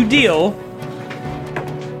going to deal.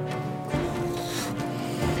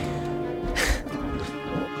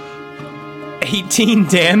 $18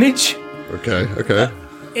 damage. Okay.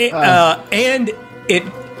 And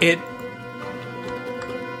it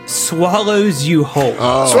swallows you whole.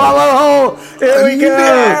 Swallow hole! Here we go!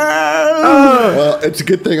 Well, it's a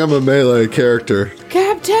good thing I'm a melee character.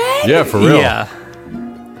 Captain! Yeah, for real. Yeah.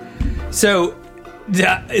 So,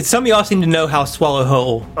 some of y'all seem to know how swallow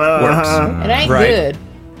whole works. It ain't Right. good.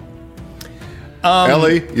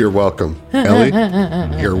 Ellie, you're welcome. Ellie,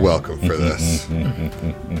 you're welcome for this.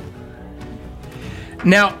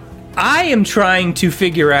 Now, I am trying to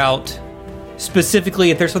figure out specifically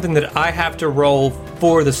if there's something that I have to roll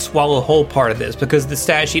for the swallow whole part of this, because the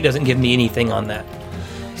stat sheet doesn't give me anything on that.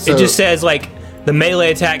 So, It just says, like, the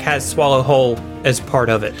melee attack has swallow whole as part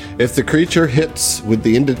of it. if the creature hits with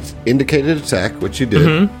the indicated attack, which you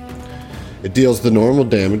did, it deals the normal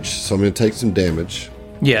damage, so I'm going to take some damage.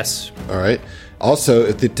 Yes. All right. Also,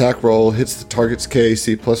 if the attack roll hits the target's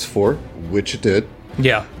KAC plus 4, which it did,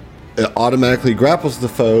 Yeah. it automatically grapples the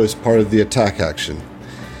foe as part of the attack action.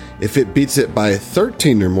 If it beats it by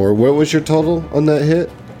 13 or more, what was your total on that hit?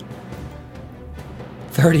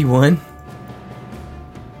 31.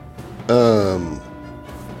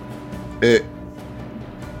 It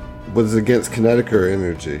was against kinetic or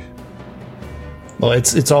energy. Well,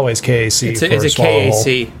 it's always KAC. It's for a swallow hole.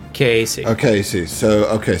 KAC. KAC.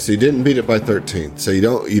 Okay, so you didn't beat it by 13, so you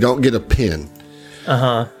don't get a pin.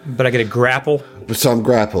 But I get a grapple. So I'm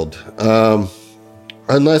grappled.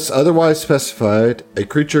 Unless otherwise specified, a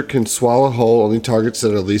creature can swallow whole only targets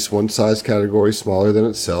that are at least one size category smaller than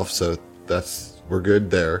itself. So we're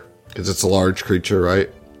good there because it's a large creature, right?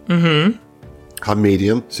 Mm-hmm. I'm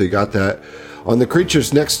medium, so you got that. On the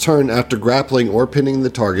creature's next turn after grappling or pinning the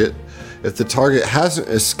target, if the target hasn't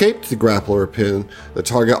escaped the grapple or pin, the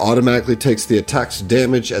target automatically takes the attack's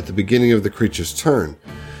damage at the beginning of the creature's turn.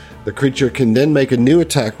 The creature can then make a new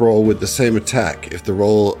attack roll with the same attack. If the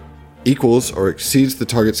roll equals or exceeds the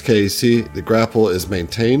target's KAC, the grapple is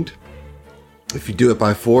maintained. If you do it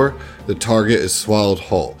by 4, the target is swallowed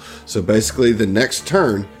whole. So basically, the next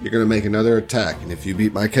turn, you're going to make another attack. And if you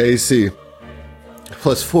beat my KAC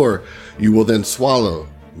plus 4, you will then swallow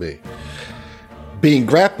me. Being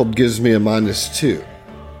grappled gives me a -2.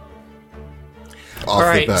 All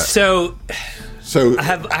right, bat. so So, I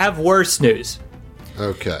have worse news.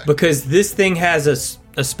 okay. Because this thing has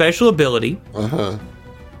a special ability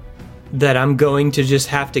that I'm going to just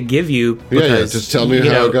have to give you. Yeah, Because, just tell me you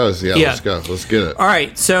how know, it goes. Yeah, let's go. Let's get it. All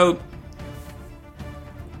right, so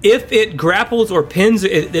if it grapples or pins,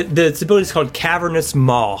 the ability is called Cavernous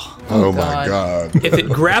Maw. Oh my god. If it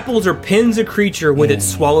grapples or pins a creature with its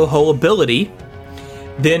swallow whole ability,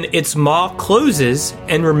 then its maw closes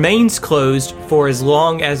and remains closed for as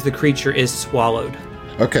long as the creature is swallowed.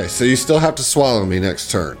 Okay, so you still have to swallow me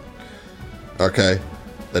next turn. Okay?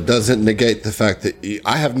 That doesn't negate the fact that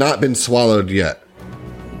I have not been swallowed yet.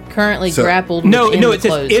 Currently So- grappled. No, within no, the it says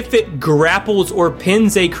closed. if it grapples or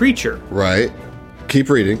pins a creature, Right. Keep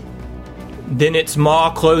reading. then its maw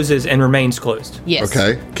closes and remains closed. Yes.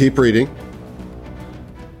 Okay. Keep reading.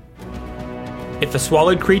 If a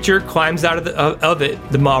swallowed creature climbs out of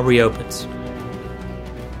it, the maw reopens.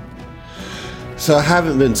 So I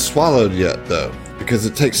haven't been swallowed yet, though, because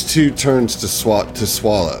it takes 2 turns to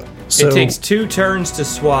swallow. So, It takes 2 turns to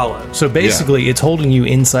swallow. so basically, it's holding you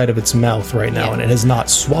inside of its mouth right now, Yeah. and it has not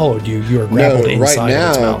swallowed you. You are No, grappled right inside of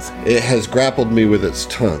its now mouth. it has grappled me with its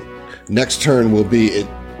tongue. Next turn will be it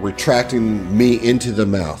retracting me into the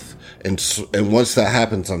mouth, and once that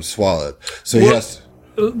happens, I'm swallowed. So Well- yes,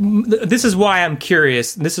 This is why I'm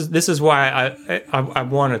curious. This is why I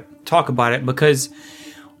want to talk about it, because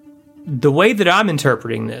the way that I'm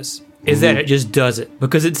interpreting this is that it just does it.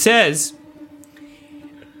 Because it says,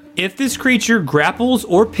 if this creature grapples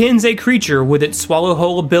or pins a creature with its swallow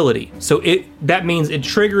whole ability, so that means it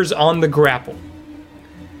triggers on the grapple,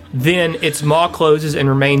 then its maw closes and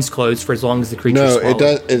remains closed for as long as the creature no,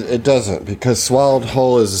 swallowed. it doesn't, because swallowed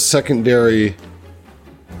whole is a secondary.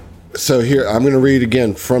 So here, I'm going to read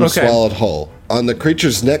again from Okay. swallowed whole. On the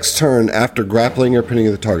creature's next turn after grappling or pinning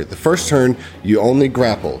the target. The first turn, you only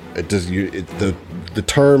grapple. The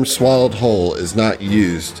term swallowed whole is not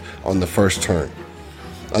used on the first turn.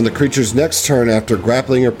 On the creature's next turn after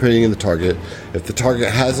grappling or pinning the target, if the target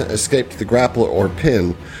hasn't escaped the grapple or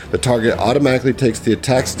pin, the target automatically takes the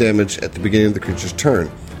attack's damage at the beginning of the creature's turn.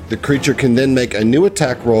 The creature can then make a new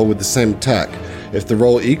attack roll with the same attack. If the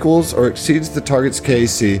roll equals or exceeds the target's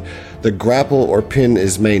KAC, the grapple or pin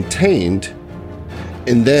is maintained.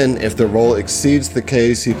 And then, if the roll exceeds the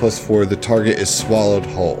KAC plus 4, the target is swallowed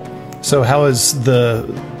whole. So how is the...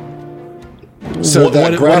 So What-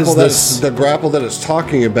 that what grapple, is this? the grapple that it's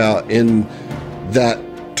talking about in that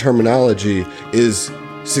terminology is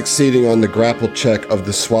succeeding on the grapple check of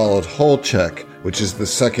the swallowed whole check, which is the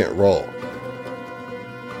second roll.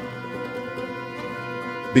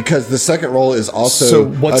 Because the second roll is also So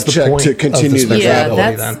what's a the check point to of continue this the special Yeah, grapple.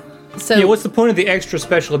 ability that's then? so. Yeah, what's the point of the extra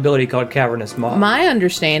special ability called Cavernous Maw? My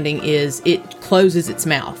understanding is it closes its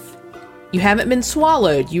mouth. You haven't been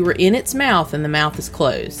swallowed. You were in its mouth, and the mouth is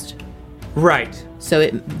closed. Right. So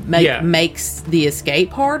it Yeah. makes the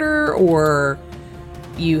escape harder, or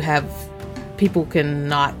you have people can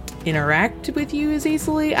not interact with you as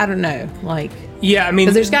easily. I don't know, like, Yeah, I mean,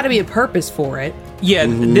 because there's got to be a purpose for it. yeah,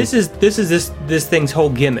 this is this thing's whole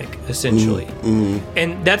gimmick essentially,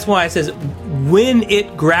 and that's why it says when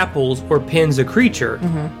it grapples or pins a creature,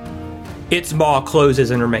 its maw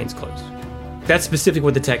closes and remains closed. That's specifically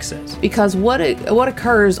what the text says. Because what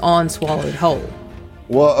occurs on swallowed whole?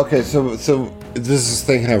 Well, okay, so does this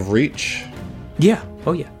thing have reach? Yeah.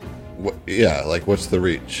 Oh yeah. Yeah, like what's the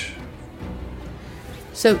reach?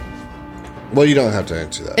 So Well, you don't have to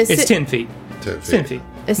answer that. It's 10 feet. 10 It's 10 feet.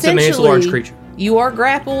 feet. So, I mean, it's a large creature. You are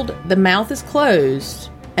grappled, the mouth is closed,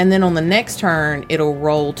 and then on the next turn, it'll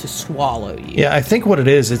roll to swallow you. Yeah, I think what it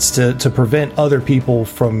is, it's to prevent other people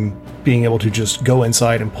from being able to just go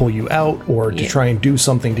inside and pull you out, or to Yeah. try and do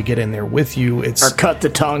something to get in there with you. It's Or cut the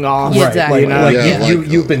tongue off. Yeah, right, exactly. like Yeah,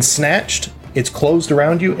 you've been snatched. It's closed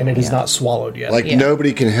around you, and it is not swallowed yet. Like Yeah.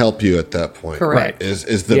 nobody can help you at that point. Correct.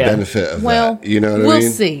 Is the Yeah. benefit of Well, that. You know what we'll I mean?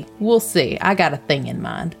 see. We'll see. I got a thing in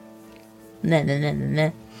mind. Nah.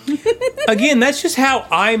 Again, that's just how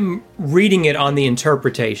I'm reading it on the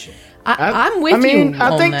interpretation. I'm with I mean, you. I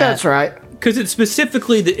on think that. that's right. Because it's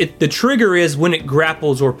specifically the trigger is when it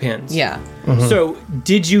grapples or pins. Yeah. So,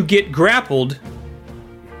 did you get grappled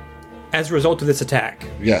as a result of this attack?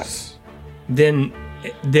 Yes. Then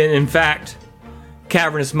in fact,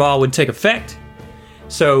 Cavernous Maw would take effect.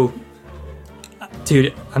 So,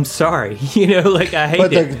 dude, I'm sorry. Like I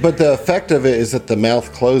hate it. But the effect of it is that the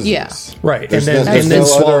mouth closes. Yeah. right, There's and then no- there's and then no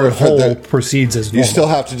other swallowed effect whole that- proceeds as You normal. still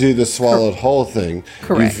have to do the swallowed whole thing.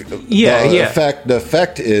 Correct. Yeah, the yeah. The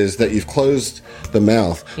effect is that you've closed the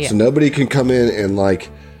mouth, Yeah. so nobody can come in and like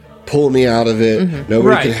pull me out of it. Mm-hmm.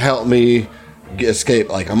 Nobody Right. can help me escape.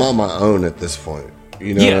 Like I'm on my own at this point.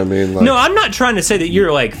 You know Yeah. what I mean? Like, No, I'm not trying to say that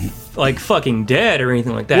you're like fucking dead or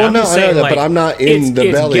anything like that. well, I'm no, just I know saying, that, like, but I'm not it's in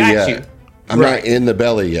the belly got yet. you. I'm Right. not in the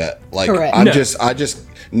belly yet. Like Right. I'm No. I just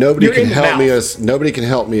nobody You're can in the help me. mouth. Nobody can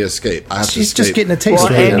help me escape. I have to She's escape. just getting a taste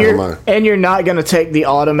Well, of Yeah, it. I'm and you're not going to take the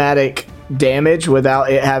automatic damage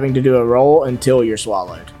without it having to do a roll until you're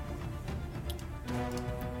swallowed.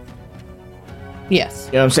 Yes.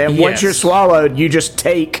 You know what I'm saying? Once Yes. you're swallowed, you just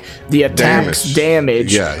take the attack's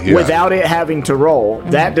damage Yeah, yeah. without it having to roll.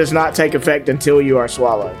 That does not take effect until you are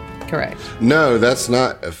swallowed. Correct. No, that's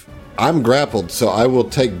not. If I'm grappled, so I will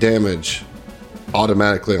take damage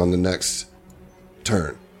automatically on the next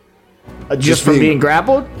turn. Just from being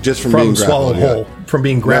grappled? Just from From being swallow grappled. hole. From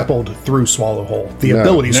being grappled through swallow hole. The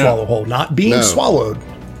ability swallow hole, not being No. swallowed.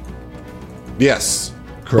 Yes.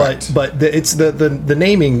 Correct. But it's the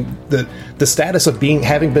naming, the status of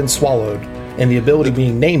having been swallowed and the ability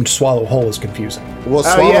being named swallow hole is confusing. Well,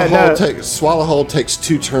 swallow hole takes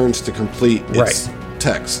 2 turns to complete its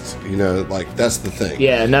text. You know, like that's the thing.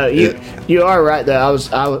 Yeah, no, you are right though. I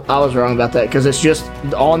was wrong about that because it's just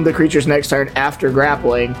on the creature's next turn after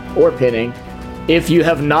grappling or pinning. If you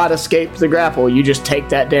have not escaped the grapple, you just take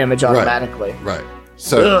that damage automatically. Right.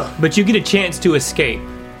 So, But you get a chance to escape.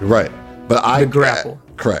 right. But I grapple.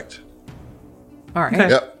 Correct. All right. Okay.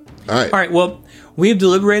 Yep. All right. All right. Well, we've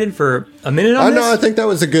deliberated for a minute on I this. know. I think that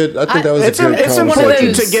was a good. I think that was It's a good it's conversation.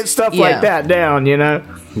 important to get stuff like that down, you know.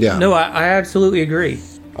 Yeah. No, I absolutely agree.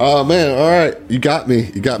 Oh man. All right. You got me.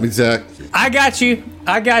 You got me, Zach. I got you.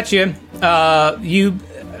 You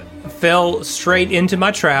fell straight into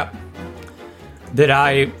my trap that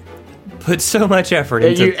I put so much effort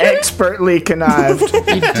into. You expertly connived. You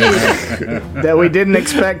did. That we didn't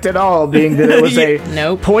expect at all, being that it was a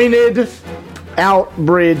Nope. pointed out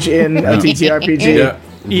bridge in a TTRPG. Yeah.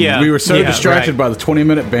 Yeah. We were so Yeah, distracted right. by the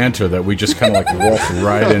 20-minute banter that we just kind of like walked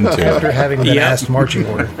right into After it. having been asked marching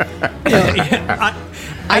order. I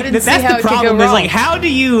didn't see That's how the it could go problem. Is wrong. like, how do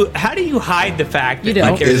you hide the fact You that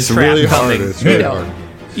don't. like, there's It's a trap really coming? hard. It's really don't. hard.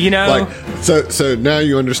 You know, Like so now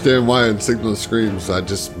you understand why in Signal Screams I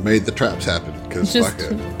just made the traps happen because Just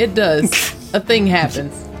fuck it. it does. A thing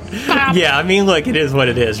happens. yeah. I mean, look, it is what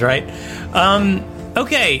it is, right?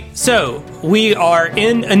 Okay, so we are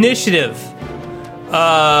in initiative.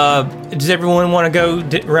 Does everyone want to go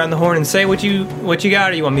around the horn and say what you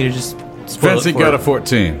got, or you want me to just spoil Vincent it for got you? a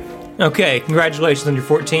 14. Okay, congratulations on your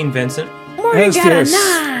 14, Vincent. Morgan got a Hestus.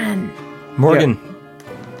 9. Morgan,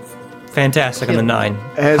 fantastic on the 9.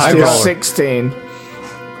 Has High to roller. 16.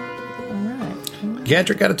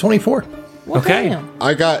 Gadrick got a 24. Well, Okay. damn.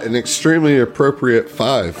 I got an extremely appropriate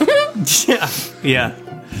 5. Yeah.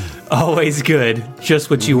 Always good. Just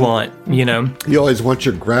what you want, you know? You always want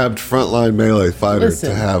your grabbed frontline melee fighter Listen.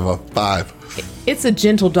 to have a 5. It's a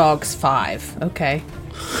gentle dog's 5. Okay.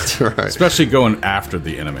 Right. Especially going after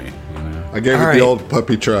the enemy. You know? I gave All it right. the old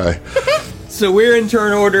puppy try. So we're in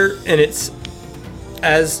turn order, and it's,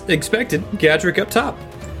 as expected, Gadrick up top.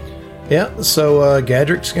 Yeah, so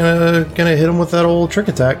Gadrick's gonna hit him with that old trick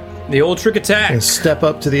attack. The old trick attack. And step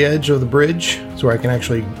up to the edge of the bridge, so where I can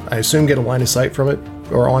actually, I assume, get a line of sight from it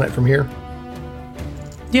or on it from here.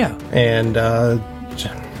 Yeah. And I'm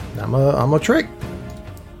a trick.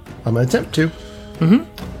 I'm gonna attempt to.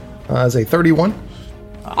 As a 31.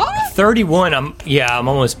 31. I'm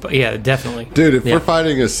almost. Yeah, definitely. Dude, if Yeah. we're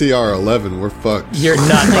fighting a CR11, we're fucked. You're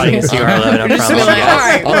not fighting a CR11. I promise you Like, all guys.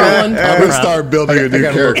 right, Roland. I'm going to start building a new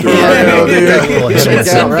character. Got a little ahead of It's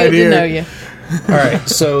myself. been good to know you. All right,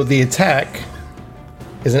 so the attack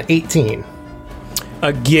is an 18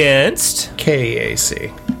 Against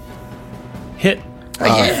KAC. hit.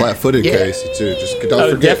 Flat-footed Yeah. Casey, too. Just don't Oh,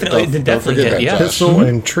 forget. definitely- don't definitely forget hit, that, yeah. Josh. Pistol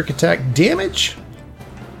and trick attack damage.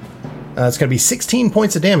 It's going to be 16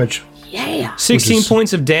 points of damage. Yeah. 16 Which is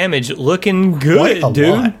points of damage. Looking Quite good, a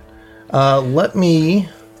dude. lot. Let me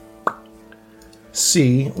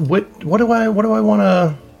see. What do I want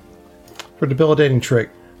to for debilitating trick?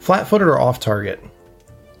 Flat-footed or off target?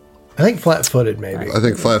 I think flat-footed, maybe. I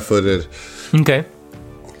think flat-footed. Okay.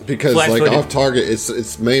 Because, like, Flat-footed. off target,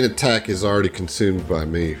 its main attack is already consumed by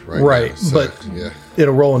me right Right, now. So, but- yeah.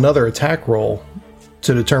 It'll roll another attack roll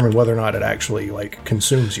to determine whether or not it actually like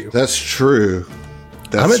consumes you. That's true.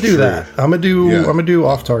 That's I'm gonna do true. that. I'm gonna do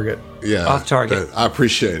off target. Yeah. Off target. I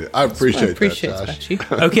appreciate it. I appreciate Appreciate that, Josh. you.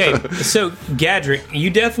 Okay, so Gadrick, you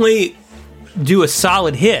definitely do a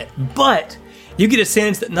solid hit, but you get a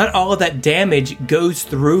sense that not all of that damage goes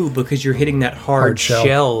through because you're hitting that hard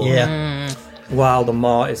shell Yeah, while the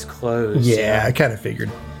maw is closed. yeah. I kind of figured.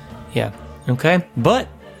 Yeah. Okay. But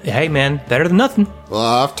hey, man, better than nothing. Well,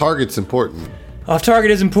 off target's important. Off target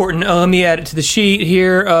is important. Let me add it to the sheet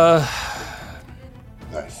here. Nice.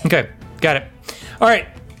 Okay, got it. All right,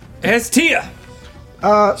 Hestia.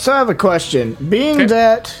 So I have a question. Being Okay.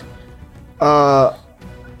 that our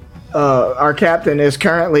captain is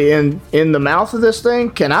currently in the mouth of this thing,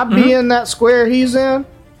 can I be in that square he's in?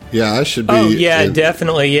 Yeah, I should be. Oh yeah, in-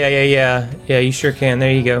 definitely. Yeah. You sure can.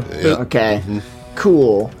 There you go. Yeah. Okay,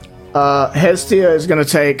 cool. Hestia is going to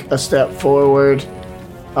take a step forward.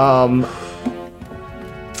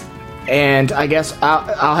 And I guess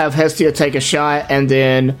I'll have Hestia take a shot, and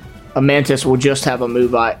then Amantis will just have a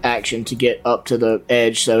move action to get up to the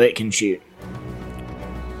edge so it can shoot.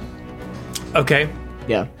 Okay.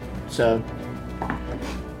 Yeah. So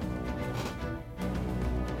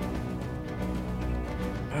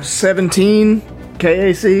 17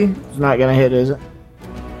 KAC. It's not gonna hit, is it?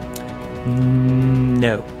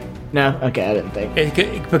 No. No. Okay, I didn't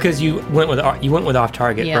think. Because you went with off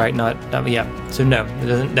target, Yeah. right? Not yeah. So no, it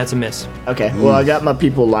doesn't. That's a miss. Okay. Well, I got my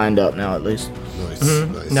people lined up now, at least. Nice,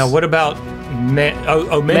 nice. Now what about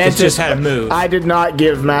Mantis just had a move. I did not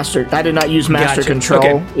give master. I did not use master Gotcha. control.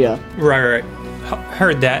 Okay. Yeah. Right.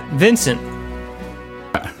 Heard that. Vincent.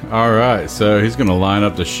 All right, so he's gonna line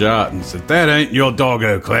up the shot and say, "That ain't your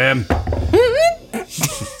doggo, Clem."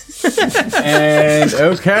 And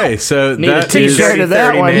okay, so Need a that t-shirt is to that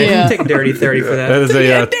 30, one. man. Yeah. Take dirty 30 for that that. is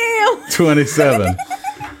a Damn. 27.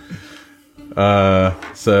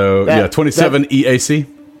 So That- yeah, 27 EAC.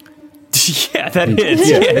 Yeah, that is.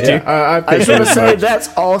 Yeah, dude. I just want to say that's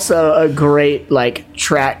also a great like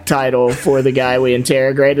track title for the guy we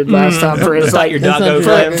interrogated last time for his It's not like your doggo, That's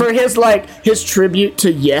Clem. for his like his tribute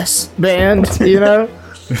to Yes band. You know.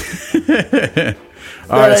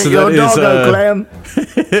 All right, so Your that is doggo, Clem.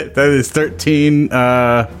 that is 13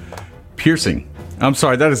 piercing. I'm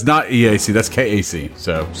sorry, that is not EAC. That's KAC.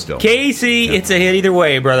 So still Casey, it's a hit either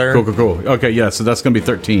way, brother. cool. Okay, yeah, so that's gonna be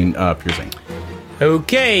 13 piercing.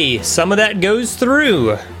 Okay, some of that goes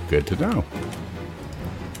through. Good to know.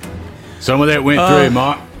 Some of that went through,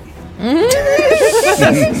 Mark.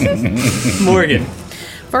 Morgan,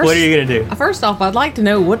 First, what are you gonna do? First off, I'd like to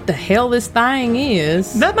know what the hell this thing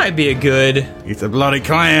is. That might be a good. It's a bloody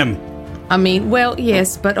clam. I mean, well,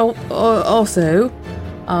 yes, but also,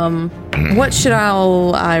 what should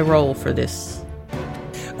I roll for this?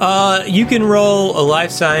 You can roll a life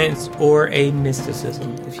science or a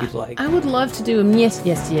mysticism if you'd like. I would love to do them. Yes. I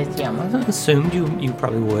assumed you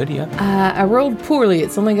probably would, yeah. I rolled poorly.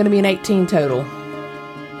 It's only going to be an 18 total.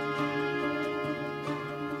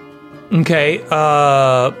 Okay,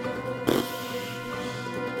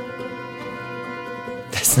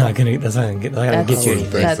 that's not gonna get you anything.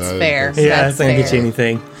 That's so. fair. Yeah, that's that's not gonna get you fair.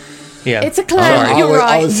 anything. Yeah. It's a clown. You're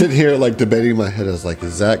I right. was sitting here like debating in my head. I was like,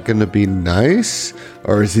 is that going to be nice,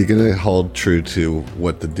 or is he going to hold true to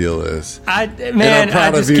what the deal is? Man, proud I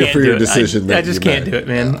of just you can't for do your it. decision I that just you can't made. do it,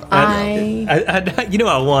 man. I you know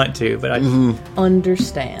I want to, but I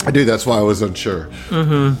understand. I do. That's why I was unsure.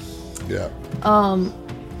 Mm-hmm. Yeah.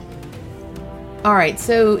 All right,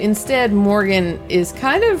 so instead, Morgan is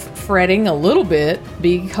kind of fretting a little bit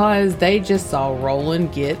because they just saw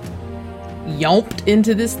Roland get yomped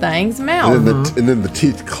into this thing's mouth. And then the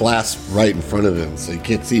teeth clasp right in front of him, so you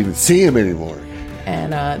can't even see him anymore.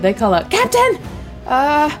 And they call out, Captain!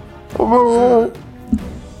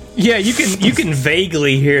 yeah, you can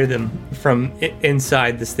vaguely hear them from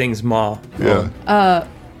inside this thing's maw. Yeah.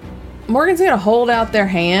 Morgan's going to hold out their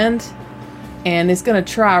hand and is going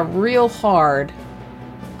to try real hard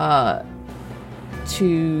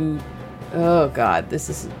to... Oh, God, this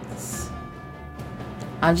is...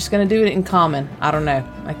 I'm just going to do it in common. I don't know.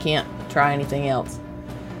 I can't try anything else.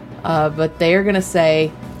 But they're going to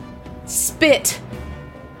say, spit,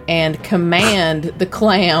 and command the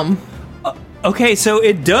clam. Okay, so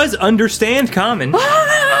it does understand common. It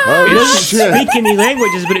Oh doesn't shit! speak any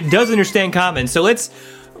languages, but it does understand common. So let's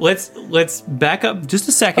back up just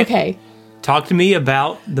a second. Okay. Talk to me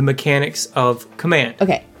about the mechanics of command.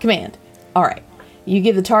 Okay, command. All right. You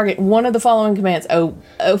give the target one of the following commands. You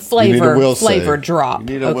need Flavor, a will flavor, save. drop. You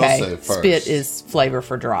need a will okay, save first. spit is flavor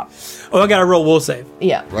for drop. Oh, I got to roll will save.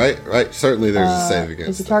 Yeah. Right. Certainly, there's a save If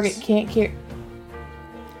against the target this. can't carry...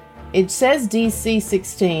 It says DC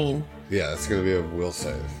 16. Yeah, it's going to be a will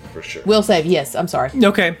save for sure. Will save, yes. I'm sorry.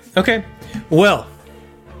 Okay. Well,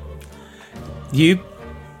 you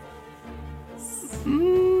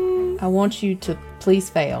I want you to please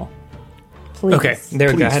fail. Please. okay?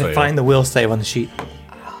 There we go. I had to fail. find the will save on the sheet.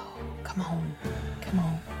 Come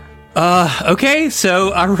on. Okay,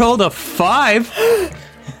 so I rolled a 5.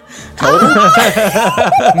 Total?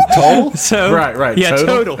 So Right. Yeah,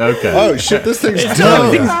 total. Okay. Oh shit! This thing's It's not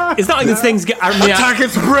like done. things. It's not like this thing's. I mean, Attack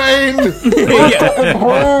its brain!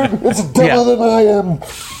 yeah. It's dumber Yeah. than I am.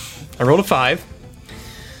 I rolled a 5.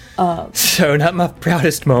 So not my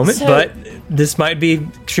proudest moment, So- but this might be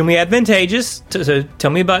extremely advantageous. So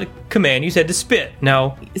tell me about command. You said to spit.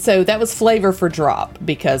 Now, So that was flavor for drop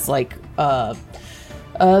because, like,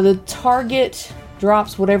 the target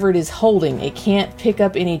drops whatever it is holding. It can't pick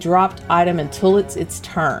up any dropped item until it's its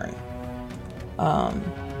turn. And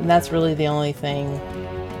that's really the only thing.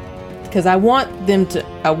 Because I want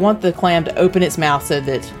the clam to open its mouth so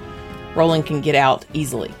that Roland can get out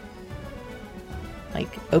easily. Like,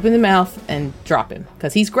 open the mouth and drop him.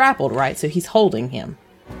 Because he's grappled, right? So he's holding him.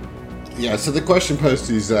 Yeah, so the question posed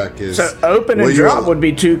to you, Zach, is... So open will and you- drop would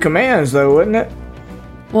be 2 commands, though, wouldn't it?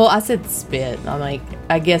 Well, I said spit. I'm like,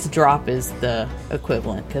 I guess drop is the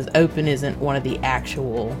equivalent because open isn't one of the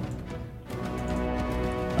actual.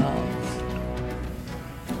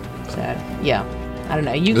 So yeah, I don't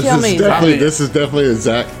know. You tell me. This is definitely a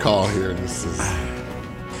Zach call here. It's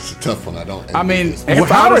a tough one. I mean, If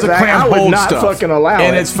how I does were a Zach, I clam would hold not stuff fucking allow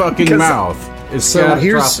in it, its fucking because- mouth? It's So gotta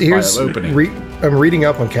here's drop by opening. I'm reading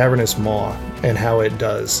up on cavernous maw and how it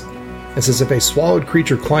does. It says if a swallowed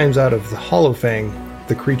creature climbs out of the hollow fang,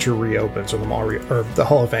 the creature reopens, or the maw, or the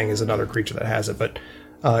hollow fang is another creature that has it. But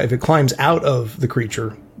if it climbs out of the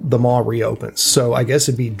creature, the maw reopens. So I guess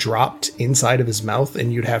it'd be dropped inside of his mouth,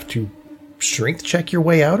 and you'd have to strength check your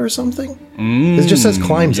way out or something. It just says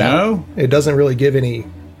climbs out. It doesn't really give any.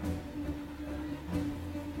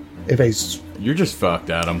 You're just fucked,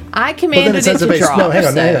 Adam. I But then commanded it it says to drop. no, hang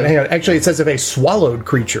on. so- Actually, it says if a swallowed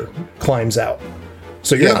creature climbs out,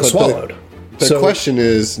 so you're not but swallowed. The question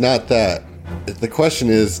is not that. The question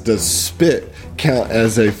is, does spit count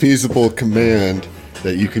as a feasible command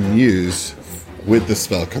that you can use with the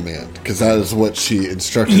spell command? Because that is what she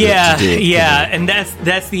instructed it to do. Yeah, and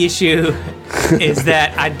that's the issue. Is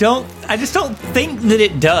that I just don't think that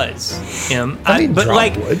it does.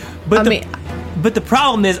 But the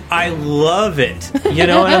problem is, I love it. You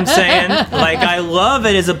know what I'm saying? Like, I love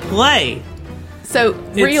it as a play. So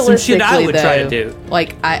some realistically, shit I would though, try to do.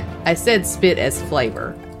 like I said, spit as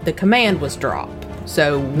flavor. The command was drop.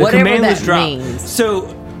 So The whatever command that was dropped. means, So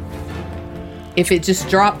if it just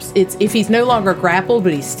drops, if he's no longer grappled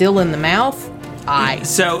but he's still in the mouth, all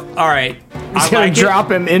right. It's gonna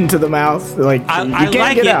drop him into the mouth. Like I you can't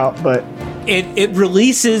like get it. out, but It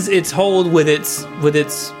releases its hold with its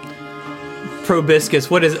proboscis.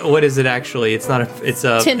 What is it actually? It's not it's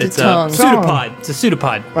a Tentatongue. pseudopod. It's a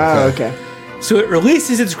pseudopod. wow, okay. So it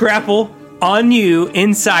releases its grapple on you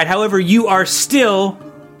inside. However, you are still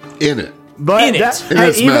In it. But In it. that, In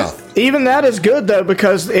its even, mouth. even that is good though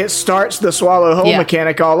because it starts the swallow whole Yeah.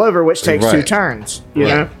 mechanic all over, which takes 2 Right. turns. You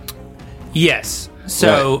Right. know, yes.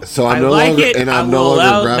 So Right. So I I'm no like longer, it. and I I'm will no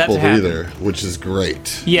allow longer that to grappled happen. either, which is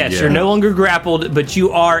great. Yes, Yeah. you're no longer grappled, but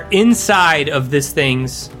you are inside of this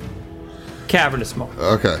thing's cavernous maw.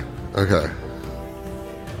 Okay.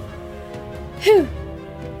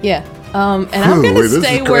 yeah. And I'm Whew, gonna this is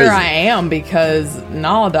stay crazy. where I am because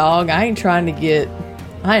nah, dog, I ain't trying to get.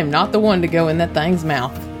 I am not the one to go in that thing's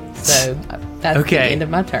mouth. So that's Okay. the end of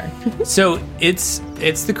my turn. So it's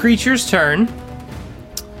the creature's turn,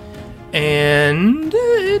 and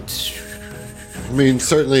I mean,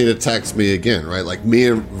 certainly it attacks me again, right? Like me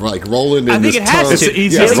and like Roland in I think this it has tongue. to. It's the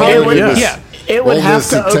easiest Roland way, in this- yeah. it would Roland have is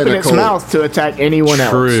to the open its tentacle. mouth to attack anyone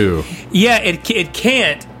else. True. Yeah, it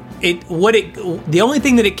can't. The only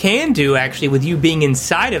thing that it can do actually with you being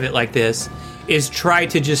inside of it like this is try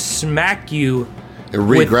to just smack you And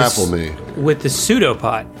with the re-grapple s- me. with the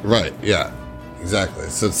pseudopod. Right, yeah. Exactly.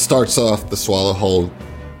 So it starts off the swallow hold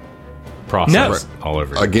Process all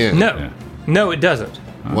over again. No, Yeah. no, it doesn't,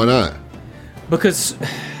 Why not? because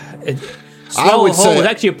I swallow would whole say- is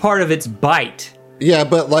actually a part of its bite. Yeah,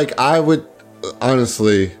 but like I would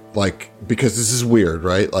honestly like because this is weird,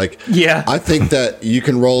 right? Like Yeah. I think that you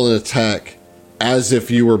can roll an attack as if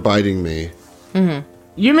you were biting me.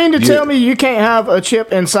 You mean to tell me you can't have a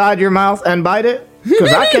chip inside your mouth and bite it?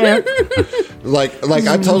 Because I can. Like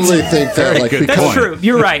I totally think that like good That's point. true.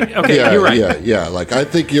 You're right. Okay, yeah, you're right. yeah. Like I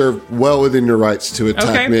think you're well within your rights to attack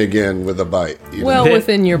Okay. me again with a bite. you Well, know?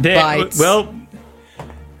 within your bites. Well,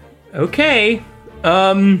 okay.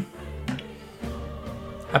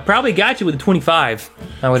 I probably got you with a 25.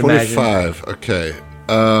 I would imagine. 25. Okay.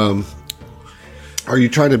 Are you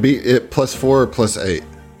trying to beat it +4 or +8?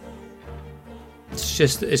 It's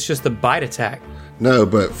just the bite attack. No,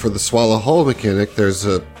 but for the swallow whole mechanic, there's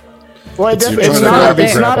a Well, You're trying to grab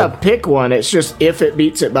it's it. not a pick one. It's just if it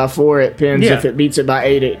beats it by 4, it pins. Yeah. If it beats it by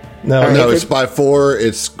 8, it. No, or no. if It's by 4.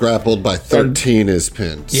 It's grappled by 13 is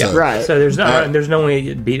pinned. Yeah, So, Right. So there's Alright. no way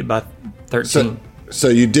you'd beat it by 13. So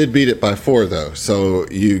you did beat it by 4 though. So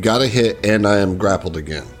you got a hit, and I am grappled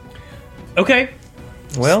again. Okay.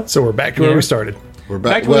 Well, So we're back to where Yeah. we started. We're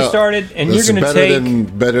back to where we started, and you're that's going to better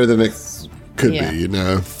take better than it could Yeah. be. You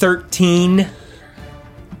know. 13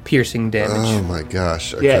 piercing damage. Oh my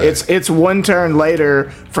gosh. Okay. Yeah, it's one turn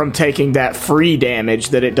later from taking that free damage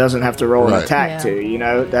that it doesn't have to roll an Right. attack Yeah. to. You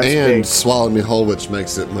know, that's and big. swallow me whole, which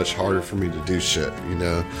makes it much harder for me to do shit. You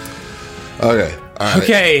know. Okay. All right.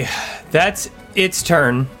 Okay, that's its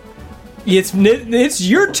turn. It's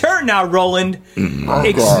your turn now, Roland.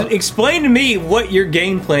 God. Explain to me what your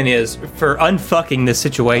game plan is for unfucking this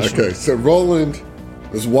situation. Okay, so Roland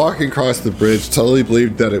was walking across the bridge, totally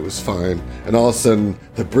believed that it was fine, and all of a sudden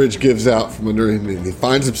the bridge gives out from under him and he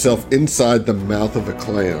finds himself inside the mouth of a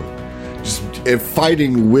clam. Just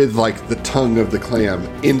fighting with like the tongue of the clam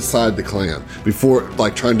inside the clam before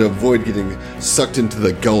like trying to avoid getting sucked into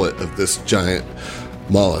the gullet of this giant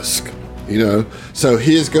mollusk, you know? So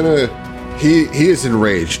he is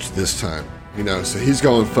enraged this time, you know? So he's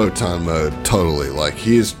going photon mode totally. Like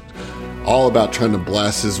he is all about trying to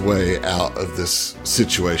blast his way out of this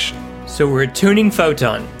situation. So we're tuning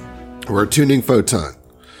photon. We're tuning photon.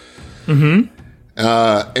 Mm-hmm.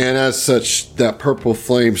 And as such, that purple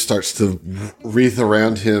flame starts to wreath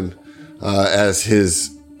around him as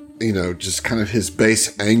his, you know, just kind of his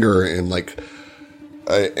base anger and like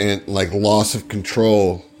loss of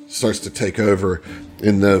control starts to take over.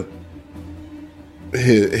 And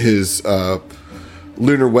his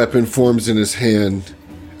lunar weapon forms in his hand.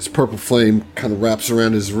 His purple flame kind of wraps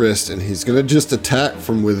around his wrist, and he's going to just attack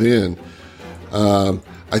from within. I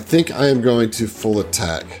think I am going to full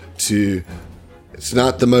attack to. It's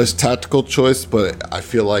not the most tactical choice, but I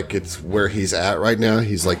feel like it's where he's at right now.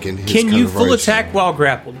 He's like in his. Can you full attack while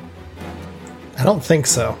grappled? I don't think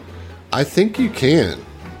so. I think you can.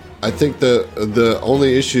 I think the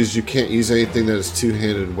only issue is you can't use anything that is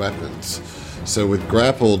two-handed weapons. So with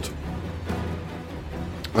grappled,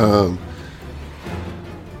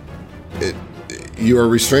 you are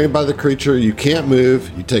restrained by the creature. You can't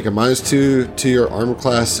move. You take a -2 to your armor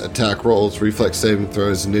class attack rolls, reflex saving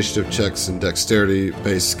throws, initiative checks, and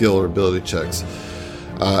dexterity-based skill or ability checks,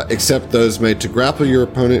 except those made to grapple your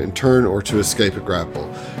opponent in turn or to escape a grapple.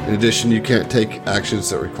 In addition, you can't take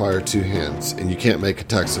actions that require two hands, and you can't make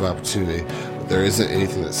attacks of opportunity. But there isn't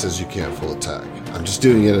anything that says you can't full attack. I'm just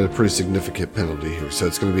doing it at a pretty significant penalty here, so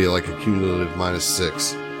it's going to be like a cumulative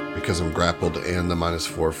 -6 because I'm grappled and the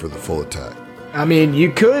 -4 for the full attack. I mean,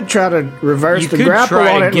 you could try to reverse the grapple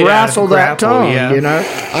on it and wrestle that tongue, you know?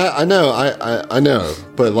 I know,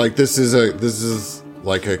 but like this is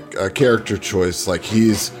like a character choice. Like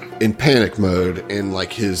he's in panic mode, and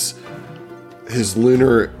like his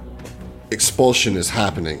lunar expulsion is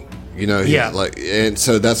happening. You know, and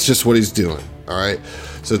so that's just what he's doing. All right,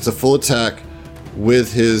 so it's a full attack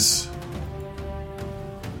with his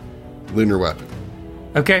lunar weapon.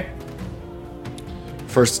 Okay.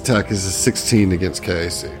 First attack is a 16 against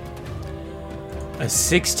KAC. A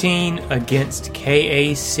 16 against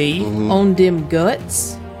KAC? Mm-hmm. On them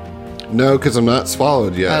guts? No, because I'm not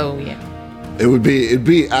swallowed yet. Oh, yeah. It'd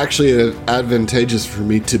be actually advantageous for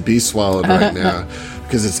me to be swallowed right now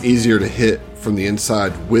because it's easier to hit from the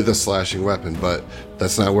inside with a slashing weapon, but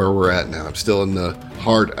that's not where we're at now. I'm still in the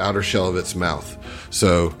hard outer shell of its mouth.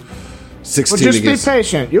 So 16 well, just against... be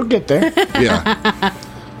patient. You'll get there. Yeah.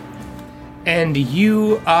 And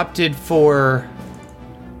you opted for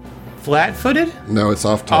flat-footed? No, it's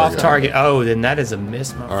off target. Off target. Oh, then that is a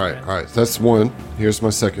miss, my friend. All right. That's one. Here's my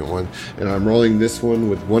second one. And I'm rolling this one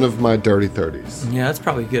with one of my dirty 30s. Yeah, that's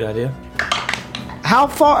probably a good idea. How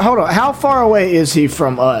far away is he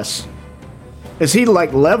from us? Is he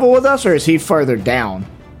like level with us, or is he further down?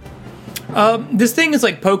 This thing is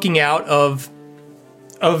like poking out of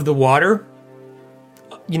the water,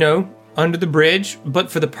 you know, under the bridge,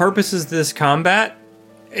 but for the purposes of this combat,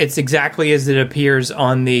 it's exactly as it appears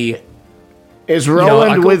on the... Is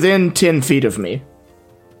Roland within 10 feet of me?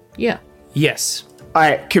 Yeah. Yes. All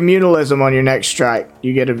right, communalism on your next strike.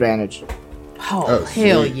 You get advantage. Oh,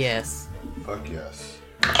 hell sweet. yes. Fuck yes.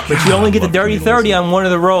 But you only get the dirty 30 on one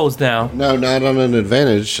of the rolls now. No, not on an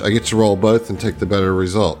advantage. I get to roll both and take the better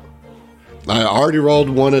result. I already rolled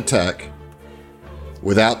one attack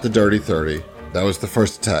without the dirty 30. That was the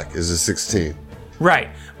first attack, is a 16. Right.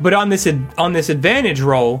 But on this advantage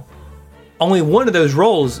roll, only one of those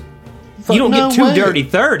rolls, you don't get two dirty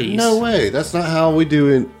 30s. No way. That's not how we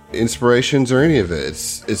do inspirations or any of it.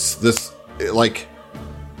 It's this, like,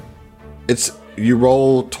 it's, you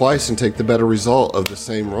roll twice and take the better result of the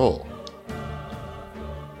same roll.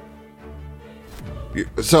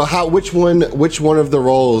 So which one of the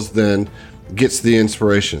rolls then gets the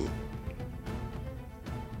inspiration?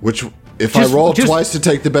 If I roll twice to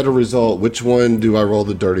take the better result, which one do I roll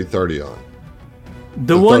the dirty 30 on?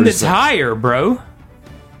 The one that's higher, bro.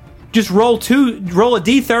 Just roll a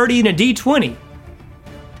D30 and a D20.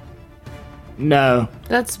 No.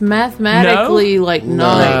 That's mathematically like No,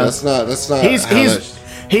 not. that's not.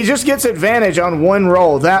 He just gets advantage on one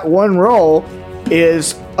roll. That one roll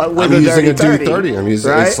is with I'm a using dirty a 30. D30. I'm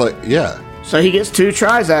using right? It's like, yeah. So he gets 2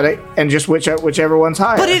 tries at it, and just whichever one's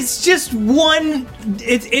higher. But it's just one.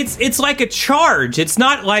 It's like a charge. It's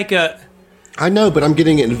not like a. I know, but I'm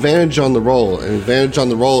getting an advantage on the roll. An advantage on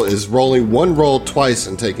the roll is rolling one roll twice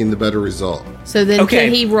and taking the better result. So then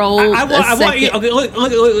can he roll I want you. second? Okay,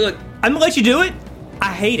 look. I'm gonna let you do it.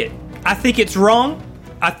 I hate it. I think it's wrong.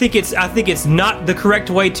 I think it's not the correct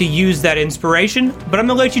way to use that inspiration. But I'm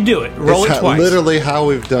gonna let you do it. Roll it twice. Literally how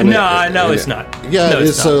we've done it. No, it's not. Yeah, No, it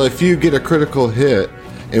it's is. not. So if you get a critical hit,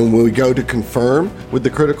 and when we go to confirm with the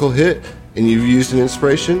critical hit, and you've used an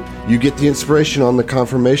inspiration, you get the inspiration on the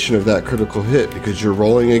confirmation of that critical hit because you're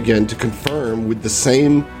rolling again to confirm with the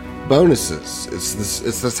same bonuses.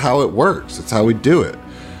 That's how it works. It's how we do it.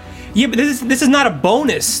 Yeah, but this is not a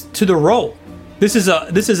bonus to the roll. This is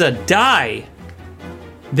a die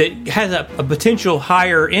that has a potential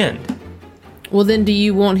higher end. Well, then do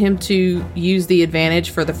you want him to use the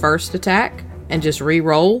advantage for the first attack and just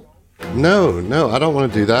re-roll? No, I don't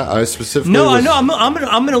want to do that. I specifically No, I know. I'm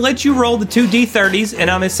gonna let you roll the 2 d30s, and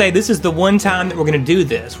I'm gonna say this is the one time that we're gonna do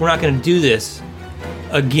this. We're not gonna do this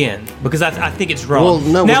again because I think it's wrong. Well,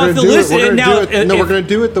 no, now, we're going to do it. We're going to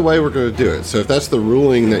do it the way we're going to do it. So if that's the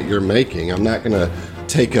ruling that you're making, I'm not going to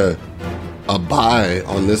take a buy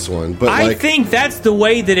on this one. But I think that's the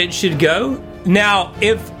way that it should go. Now,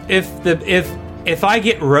 if I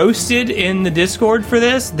get roasted in the Discord for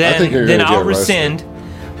this, then I'll rescind.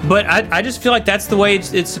 But I just feel like that's the way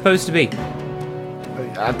it's supposed to be.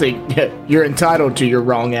 I think you're entitled to your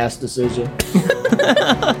wrong ass decision.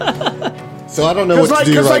 So I don't know what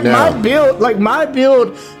to do right now. My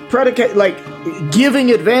build predicate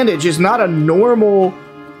giving advantage is not a normal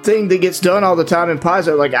thing that gets done all the time in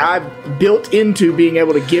Paizo. Like I've built into being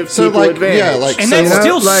able to give people advantage. Yeah, and that's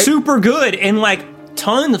still super good in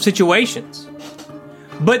tons of situations.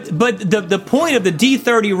 But the point of the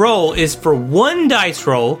D30 roll is for one dice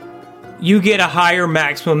roll, you get a higher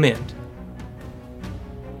maximum end.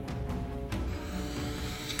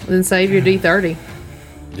 Then save your D30.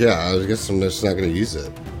 Yeah, I guess I'm just not going to use it.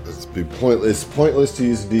 It's pointless to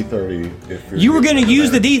use the D30 if you were going to use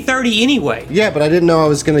the D30 anyway. Yeah, but I didn't know I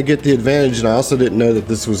was going to get the advantage, and I also didn't know that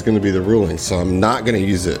this was going to be the ruling, so I'm not going to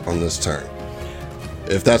use it on this turn.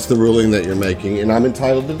 If that's the ruling that you're making, and I'm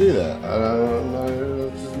entitled to do that.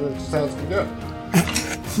 That's just how it's going to go.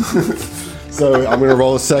 So I'm going to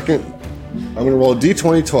roll a second. I'm going to roll a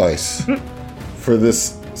D20 twice for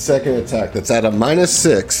this second attack that's at a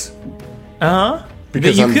 -6. Uh-huh.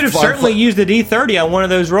 Because you could have certainly used the D30 on one of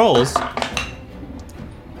those rolls. All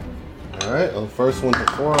right, well, the first one's a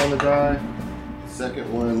 4 on the die. Second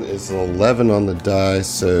one is an 11 on the die,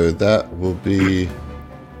 so that will be...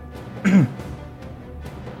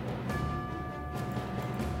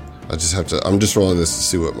 I'm just rolling this to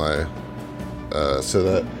see what my... so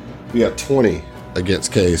that we got 20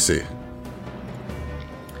 against KAC.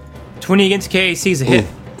 20 against KAC is a hit.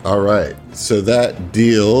 All right, so that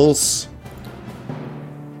deals...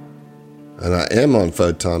 And I am on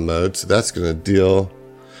photon mode, so that's going to deal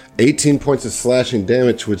 18 points of slashing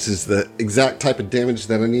damage, which is the exact type of damage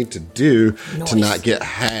that I need to do to not get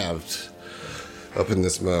halved up in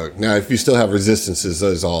this mug. Now, if you still have resistances,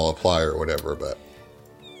 those all apply or whatever, but...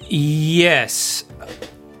 Yes.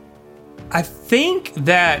 I think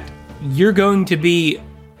that you're going to be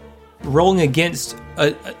rolling against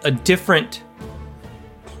a different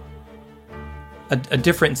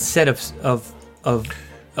set of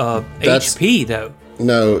HP, though.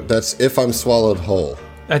 No, that's if I'm swallowed whole.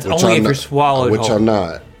 That's only if you're swallowed whole. Which I'm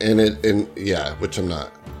not. Which I'm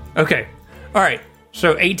not. Okay. All right.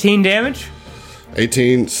 So 18 damage?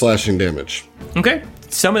 18 slashing damage. Okay.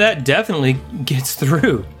 Some of that definitely gets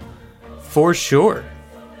through. For sure.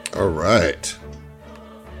 All right.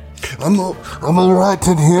 I'm all right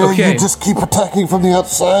in here. Okay. You just keep attacking from the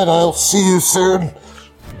outside. I'll see you soon.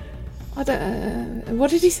 What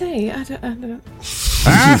did he say? I don't.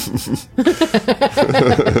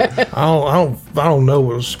 I don't know.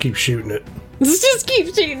 We'll just keep shooting it. Let's just keep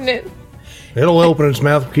shooting it. It'll open its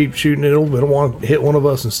mouth, keep shooting it. It'll want to hit one of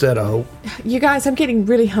us instead, I hope. You guys, I'm getting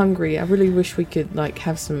really hungry. I really wish we could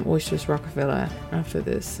have some oysters Rockefeller after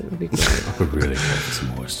this. It would be great. I would really love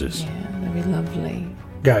some oysters. Yeah, that'd be lovely.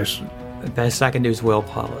 Guys, The best I can do is whale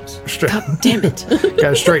polyps. God damn it.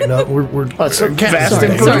 Guys, straighten up. We're That's a vast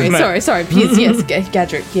Sorry, improvement. sorry. Please, yes,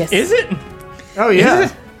 Gadrick, yes. Is it? Oh,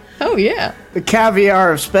 yeah. Oh, yeah. The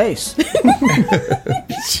caviar of space.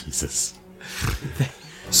 Jesus.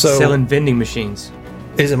 so. Selling vending machines.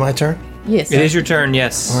 Is it my turn? Yes. It is your turn,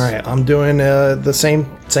 yes. All right, I'm doing the same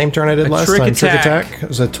turn I did last trick time. Trick attack. attack. It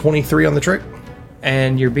was a 23 on the trick.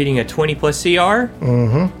 And you're beating a 20 plus CR?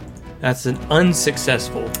 Mm-hmm. That's an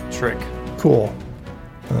unsuccessful trick. Cool.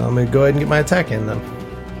 I'm going to go ahead and get my attack in then.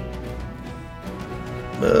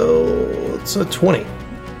 Oh, it's a 20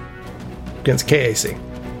 against KAC.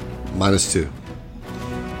 -2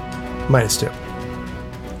 -2.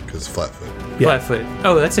 because flat-foot. Flat-footed.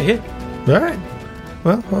 Oh, that's a hit. All right.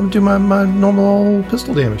 Well, I'm going to do my normal old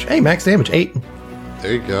pistol damage. Hey, max damage, 8.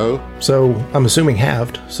 There you go. So I'm assuming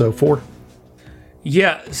halved, so 4.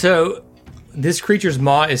 Yeah, so this creature's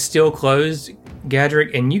maw is still closed,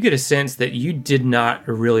 Gadrick, and you get a sense that you did not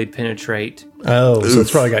really penetrate. Oh, so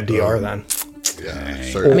it's probably got DR then. Yeah,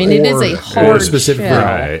 sure. I mean, it is a Or hard specifically shell.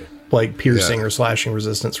 Right. like piercing Yeah. or slashing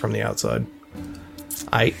resistance from the outside.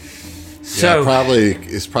 So,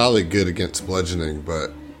 it's probably good against bludgeoning,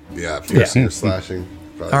 but yeah, piercing or slashing.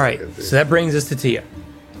 Probably all right, good too. so that brings us to Tia.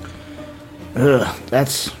 Ugh,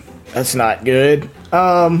 that's not good.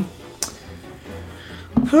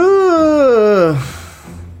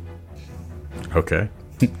 Okay.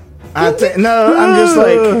 I think no. I'm just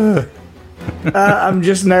like I'm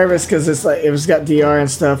just nervous because it's like it was got DR and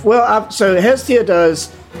stuff. Well, so Hestia does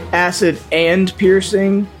acid and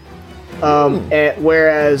piercing,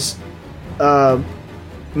 whereas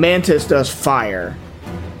Mantis does fire.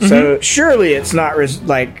 So surely it's not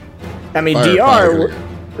like I mean Fire, DR, fire.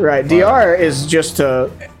 right? DR is just to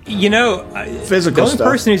You know, Physical the only stuff.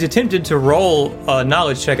 person who's attempted to roll a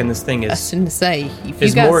knowledge check in this thing I was is going to say, if you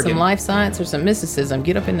Is got Morgan. some life science or some mysticism,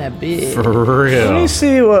 get up in that bit. For Let me real.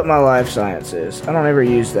 see what my life science is. I don't ever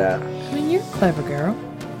use that. I mean, you're a clever girl.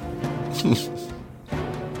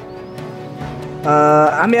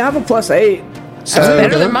 I mean, I have a +8. So That's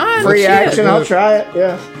better than mine. free Shit. action. I'll try it.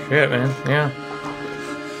 Yeah. shit, man. Yeah.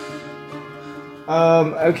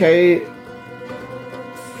 Okay.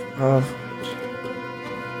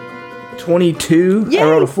 22. I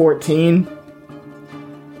rolled a 14.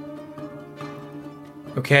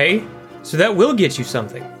 Okay, so that will get you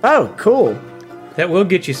something. Oh, cool. That will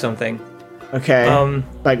get you something. Okay.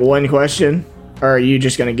 Like one question, or are you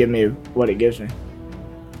just gonna give me what it gives me?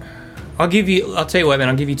 I'll tell you what, man.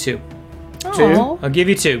 I'll give you 2. Aw. I'll give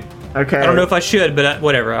you 2. Okay. I don't know if I should, but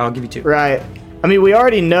whatever. I'll give you 2. Right. I mean, we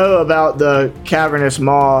already know about the cavernous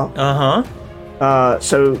maw.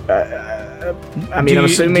 So I mean, I'm do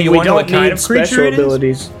assuming you we wanna know don't what kind need of creature special it is?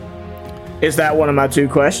 abilities. Is that one of my 2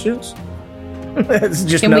 questions? It's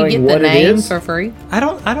just Can we knowing get what the it name is. for free? I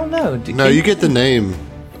don't know. No, you get the name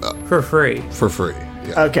for free. for free.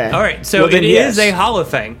 Yeah. Okay. All right, so Well, then it is yes. a hollow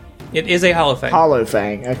fang. It is a hollow fang. Hollow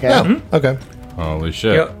Fang. Okay. Okay. Holy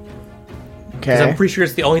shit. Yep. 'Cause Okay. I'm pretty sure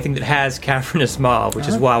it's the only thing that has cavernous maw, which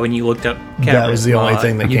is why when you looked up cavernous That was the only maw,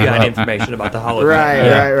 thing that you came got up. information about the hollow Right,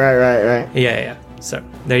 fang. right. Yeah. So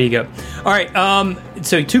there you go. All right.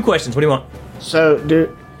 So 2 questions. What do you want? So,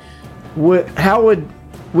 how would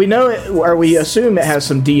we know it, or we assume it has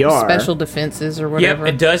some DR? Special defenses or whatever.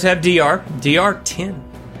 Yep, it does have DR. DR 10.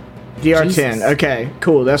 DR10. Jesus. Okay,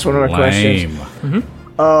 cool. That's one of my questions.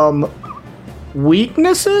 Lame.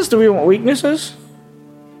 Weaknesses? Do we want weaknesses?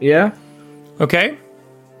 Yeah. Okay.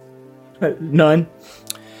 None.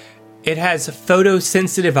 It has a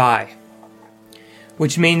photosensitive eye,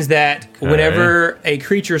 which means that whenever a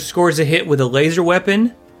creature scores a hit with a laser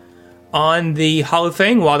weapon on the Hollow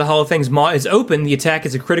Fang, while the Hollow Fang's maw is open, the attack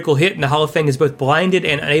is a critical hit, and the Hollow Fang is both blinded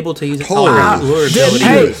and unable to use its Holy lure shit. ability.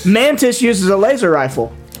 Hey, Mantis uses a laser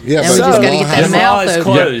rifle. Yeah, And but we the just gotta law get that has- The maw is mouth open.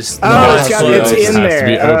 closed. The Oh, maw it's is got- closed. it's in Has to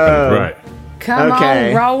be there. open. Right. Come Okay.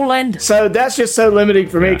 on, Roland. So that's just so limiting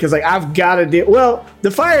for me because like I've got to deal. Well,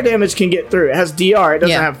 the fire damage can get through. It has DR. It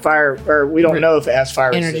doesn't Yeah. have fire, or we don't know if it has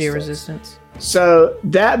fire Energy resistance. resistance. So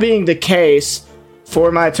that being the case,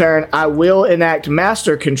 for my turn, I will enact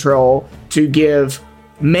Master Control to give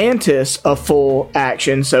Mantis a full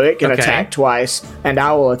action, so it can Okay. attack twice, and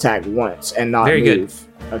I will attack once and not Very good. move.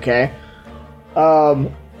 Okay.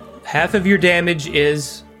 Half of your damage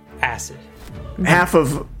is acid. Half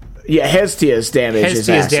of Hestia's damage is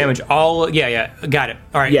Hestia's acid. damage. Yeah. Got it.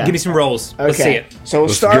 All right, Yeah. give me some rolls. Let's see it. So we'll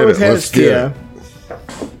Let's start get with it, let's get Hestia.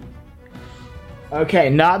 Okay,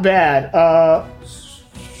 not bad.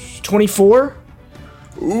 24?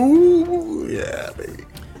 Ooh, yeah, baby.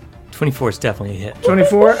 24 is definitely a hit.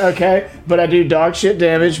 24? Okay. But I do dog shit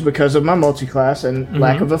damage because of my multi-class and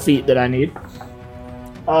lack of a feat that I need.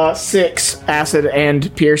 6 acid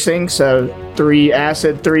and piercing, so 3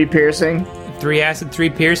 acid, 3 piercing. 3 acid, 3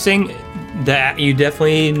 piercing. That you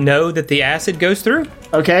definitely know that the acid goes through.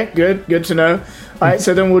 Okay, good to know. All right,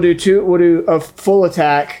 so then we'll do a full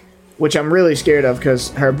attack, which I'm really scared of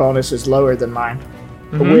because her bonus is lower than mine.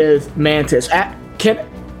 With Mantis.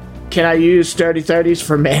 Can I use 30/30s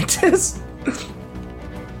for Mantis?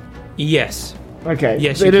 Yes, Okay.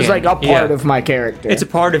 Yes, It you is can. like a part Yeah. of my character. it's a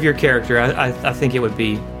part of your character. I think it would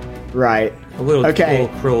be right. a little, Okay. little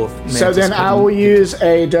cruel. If So Mantis then I couldn't will use- use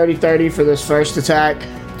a dirty 30 for this first attack.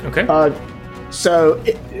 Okay. So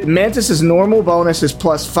Mantis's normal bonus is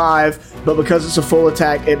 +5, but because it's a full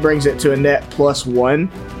attack, it brings it to a net +1.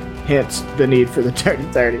 Hence the need for the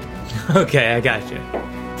 30-30. Okay, I got you.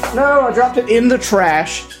 No, I dropped it in the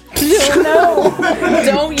trash. No,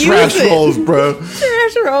 don't use Trash it. rolls, bro.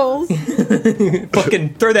 Trash rolls.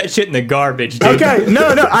 Fucking throw that shit in the garbage, dude. Okay,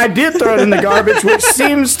 no, I did throw it in the garbage, which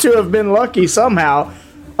seems to have been lucky somehow.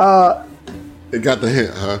 It got the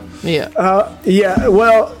hint, huh? Yeah. Yeah,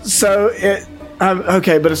 well, so it.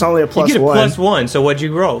 Okay, but it's only a You +1. get a +1, so what'd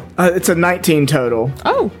you roll? It's a 19 total.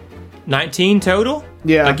 Oh. 19 total?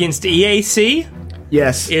 Yeah. Against EAC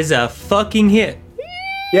Yes. is a fucking hit.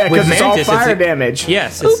 Yeah, with because it's all Mantis, it's fire a- damage.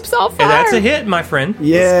 Yes. Oops, all fire. That's a hit, my friend.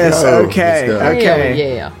 Yes, go. okay, Let's go.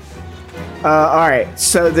 okay. Hell yeah. All right,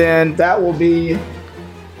 so then that will be.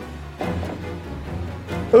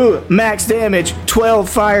 Ooh, max damage, 12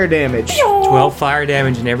 fire damage. 12 fire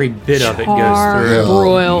damage, and every bit of it goes through.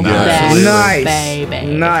 Hard-broiled Nice. that Nice.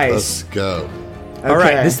 baby. Nice. Let's go. All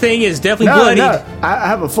right, Okay. this thing is definitely No, bloodied. no, I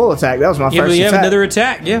have a full attack. That was my Yeah, first but you have attack. another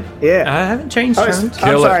attack. Yeah. Yeah. I haven't changed I'm turns.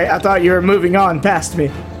 Kill it. sorry, I thought you were moving on past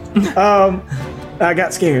me. I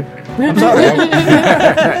got scared. I'm sorry.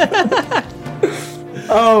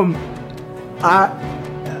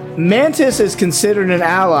 Mantis is considered an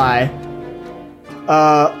ally.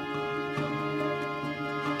 I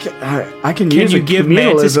can Can use you a give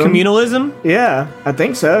Mantis communalism? Yeah, I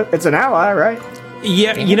think so. It's an ally, right?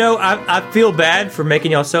 Yeah, you know, I feel bad for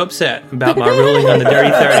making y'all so upset about my ruling on the Dirty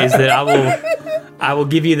 30s that I will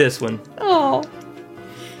give you this one. Oh.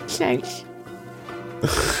 Thanks.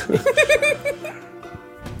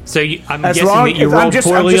 So I'm As guessing long that you as- rolled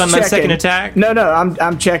poorly on that checking. second attack? No,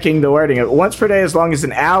 I'm checking the wording of it. Once per day, as long as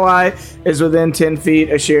an ally is within 10 feet,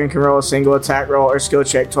 a Sheeran can roll a single attack roll or skill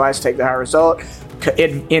check twice, take the higher result.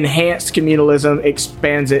 Enhanced communalism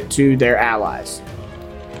expands it to their allies.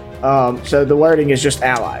 So the wording is just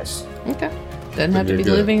allies. Okay. Doesn't have to you're be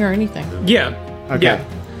good. living or anything. Yeah. Okay. Yeah.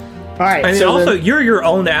 All right. And so also, then you're your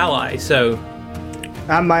own ally, so,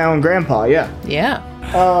 I'm my own grandpa. Yeah. Yeah.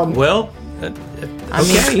 well, I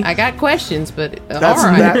okay. mean, I got questions, but That's all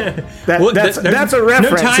right. Well, that's there's a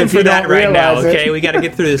reference. No time if you for that don't right now, realize it. okay? We got to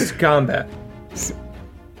get through this combat.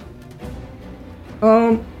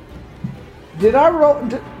 Did I roll?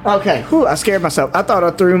 Okay. Whew, I scared myself. I thought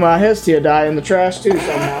I threw my Hestia die in the trash too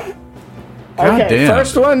somehow. God Okay. damn.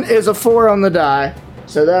 First one is a 4 on the die,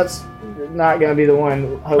 so that's not gonna be the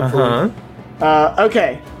one. Hopefully.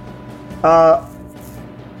 Okay.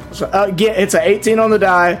 So again, it's a 18 on the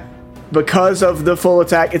die. Because of the full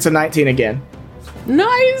attack, it's a 19 again.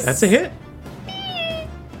 Nice. That's a hit.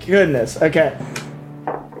 Goodness. Okay.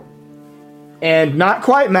 And not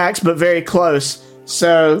quite max, but very close.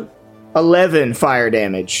 So 11 fire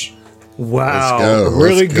damage. Wow. Let's go.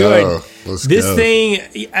 Really Let's good. go. Let's This go.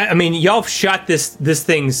 thing, I mean, y'all shot this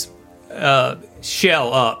thing's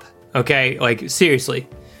shell up, okay? Like, seriously.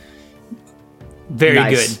 Very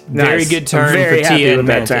Nice. good. Very Nice. good turn I'm very for happy Tia with and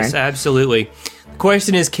that Mantis. turn. Absolutely. The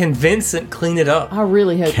question is, can Vincent clean it up? I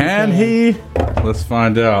really hope Can you he? Let's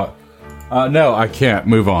find out. No, I can't.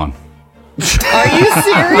 Move on. Are you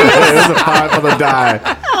serious? It was a 5 on the die.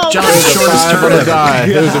 John's shortest 5 on turn. the die.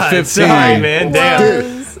 It was a God, 15. sorry, man. Damn. Dude,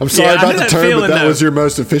 I'm sorry Yeah, I about know the that turn, feeling, but that though. was your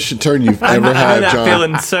most efficient turn you've ever I'm had, not John.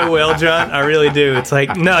 feeling so well, John. I really do. It's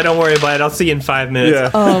like, no, don't worry about it. I'll see you in 5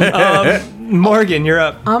 minutes. Morgan, you're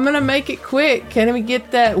up. I'm gonna make it quick. Can we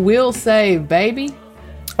get that will save, baby?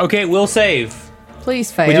 Okay, we'll save.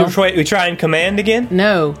 Please We fail. try and command again?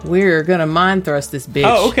 No, we're gonna mind thrust this bitch.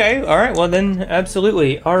 Oh, okay. All right. Well, then,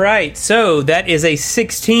 absolutely. All right. So that is a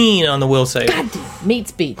 16 on the will save.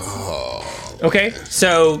 Meets beats. Okay.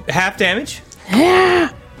 So half damage.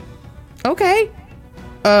 Okay.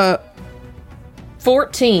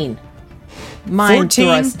 14. Mind 14?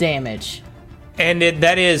 thrust damage. And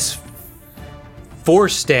that is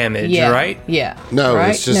force damage, Yeah. right? Yeah. No,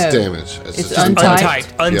 right? it's just No. damage. It's just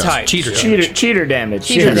untyped. Untyped. Cheater. Cheater damage.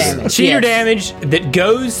 Cheater damage. Cheater yes. damage that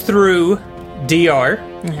goes through DR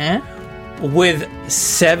Uh-huh. with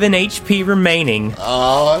 7 HP remaining.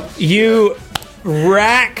 Aw, You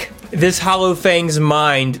rack this Hollow Fang's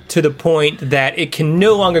mind to the point that it can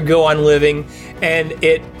no longer go on living, and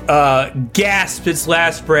it gasps its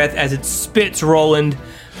last breath as it spits Roland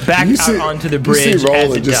back you out onto the You bridge see as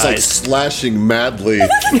Roland it just like dies. slashing madly,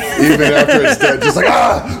 even after it's dead, just like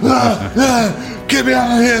get me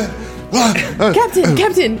out of here!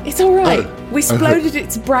 Captain, it's all right. We exploded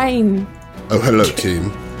its brain. Oh, hello,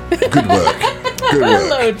 team. Good work. Good work.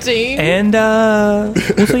 Hello, team. And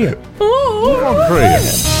we'll see you. Great.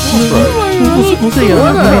 We'll see you.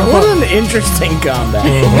 What an interesting combat.